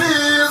made me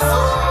feel so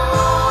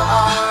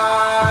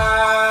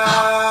high.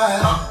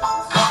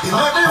 It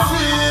made me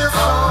feel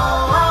so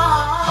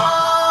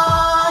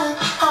high.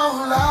 Oh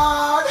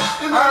Lord,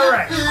 it made me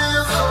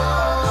feel so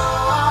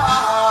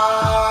high.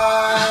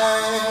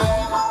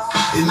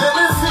 It made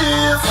me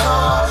feel so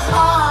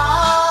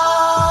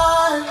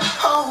high.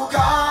 Oh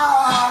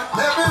God,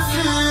 made me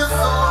feel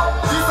so.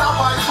 This a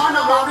Wiseman,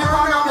 a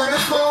marijuana when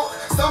it smoke.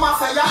 Some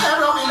say a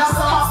heroin, and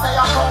some say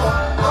a coke.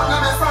 But no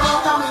mess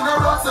around, come in a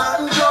run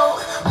certain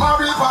joke.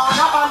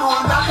 Marijuana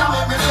alone, that can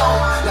make me flow.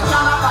 You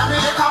cannot tie me,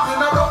 they come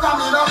in a rope,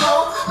 come in a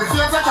rope. Me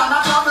feels I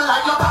cannot travel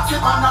like no taxi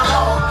on the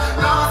road.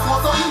 Now I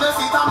smoke so in the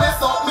seat and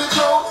mess up me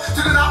throat.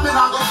 To the knock me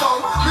not go so.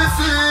 Me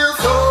feel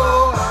so.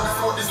 Me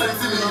smoke the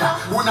sense in me now.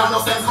 Who not no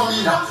sense for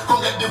me now. Come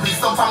get the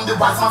wisdom from the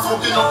Wiseman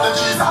smoking up the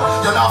cheese.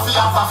 You not feel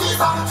have a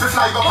visa. Fi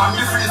fly up on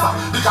the freezer.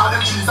 Because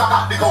them cheese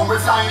got the gun we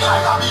flying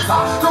like a visa.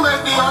 To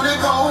make the honey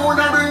go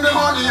and bring the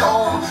money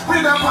home.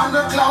 We them on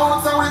the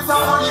clouds so it's a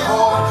funny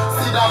home.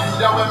 See that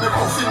video when me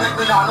puffy make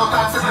me not no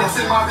time to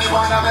bluffing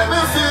marijuana make me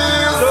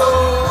feel so.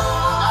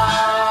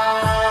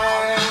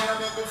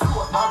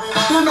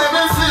 It make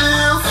me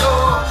feel so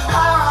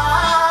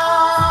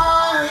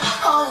high.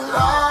 Oh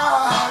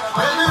Lord,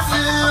 make me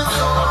feel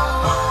so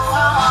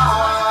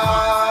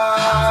high.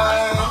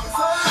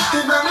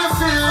 It make me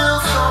feel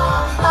so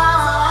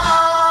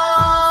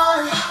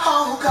high.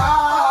 Oh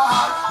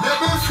God,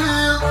 make me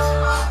feel.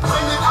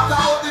 When it after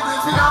all the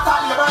brings me after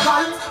labor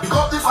right. Pick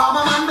up the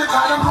farmer man, they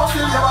call them rough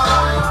in labor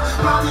right.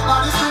 Plant it now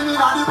the spring in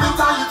the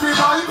winter it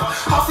revive.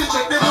 Have to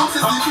check the books to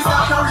see if it's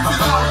not carry this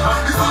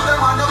right. You see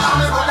them on the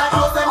camera go like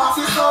close them off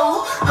his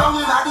soul. Down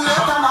in the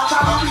earth and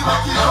naturally we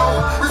make it go.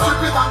 We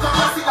strip it and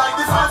compress it like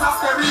this as a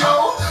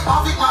stereo.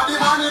 Have it now the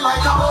morning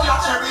like a bowl of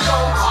Cheerio.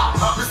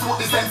 We smoke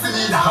the sense in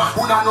me now.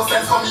 Who not no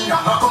sense for me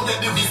now. Come get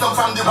the wisdom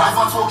from the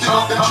Wiseman smoking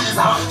up them cheese.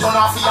 You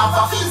not feel have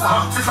a visa.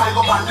 Fi fly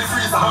up on the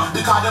freezer.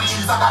 Because them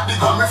cheese got the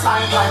gun we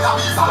flying like a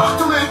visa.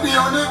 To make the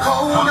honey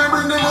cold and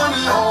bring the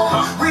money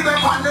home. We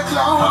them on the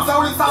clouds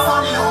so it's a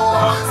funny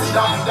home. See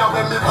that video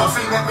when me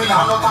puffing make me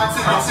not no time to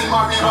bluffing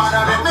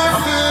marijuana make me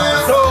feel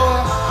so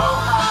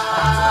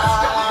high.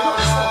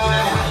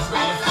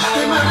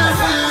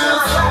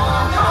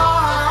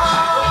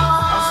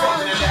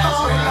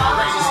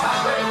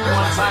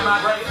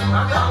 You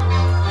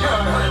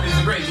know the herb is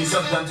the greatest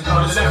substance to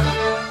come to the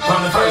left.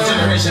 From the first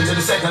generation to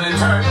the second and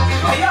third.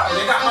 Hey yo,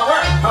 you got my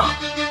word, huh?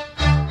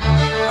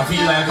 I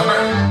feel like a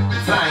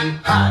bird, flying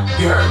high,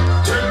 you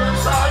heard. Till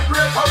inside,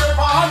 break a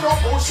river,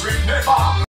 no bush with never.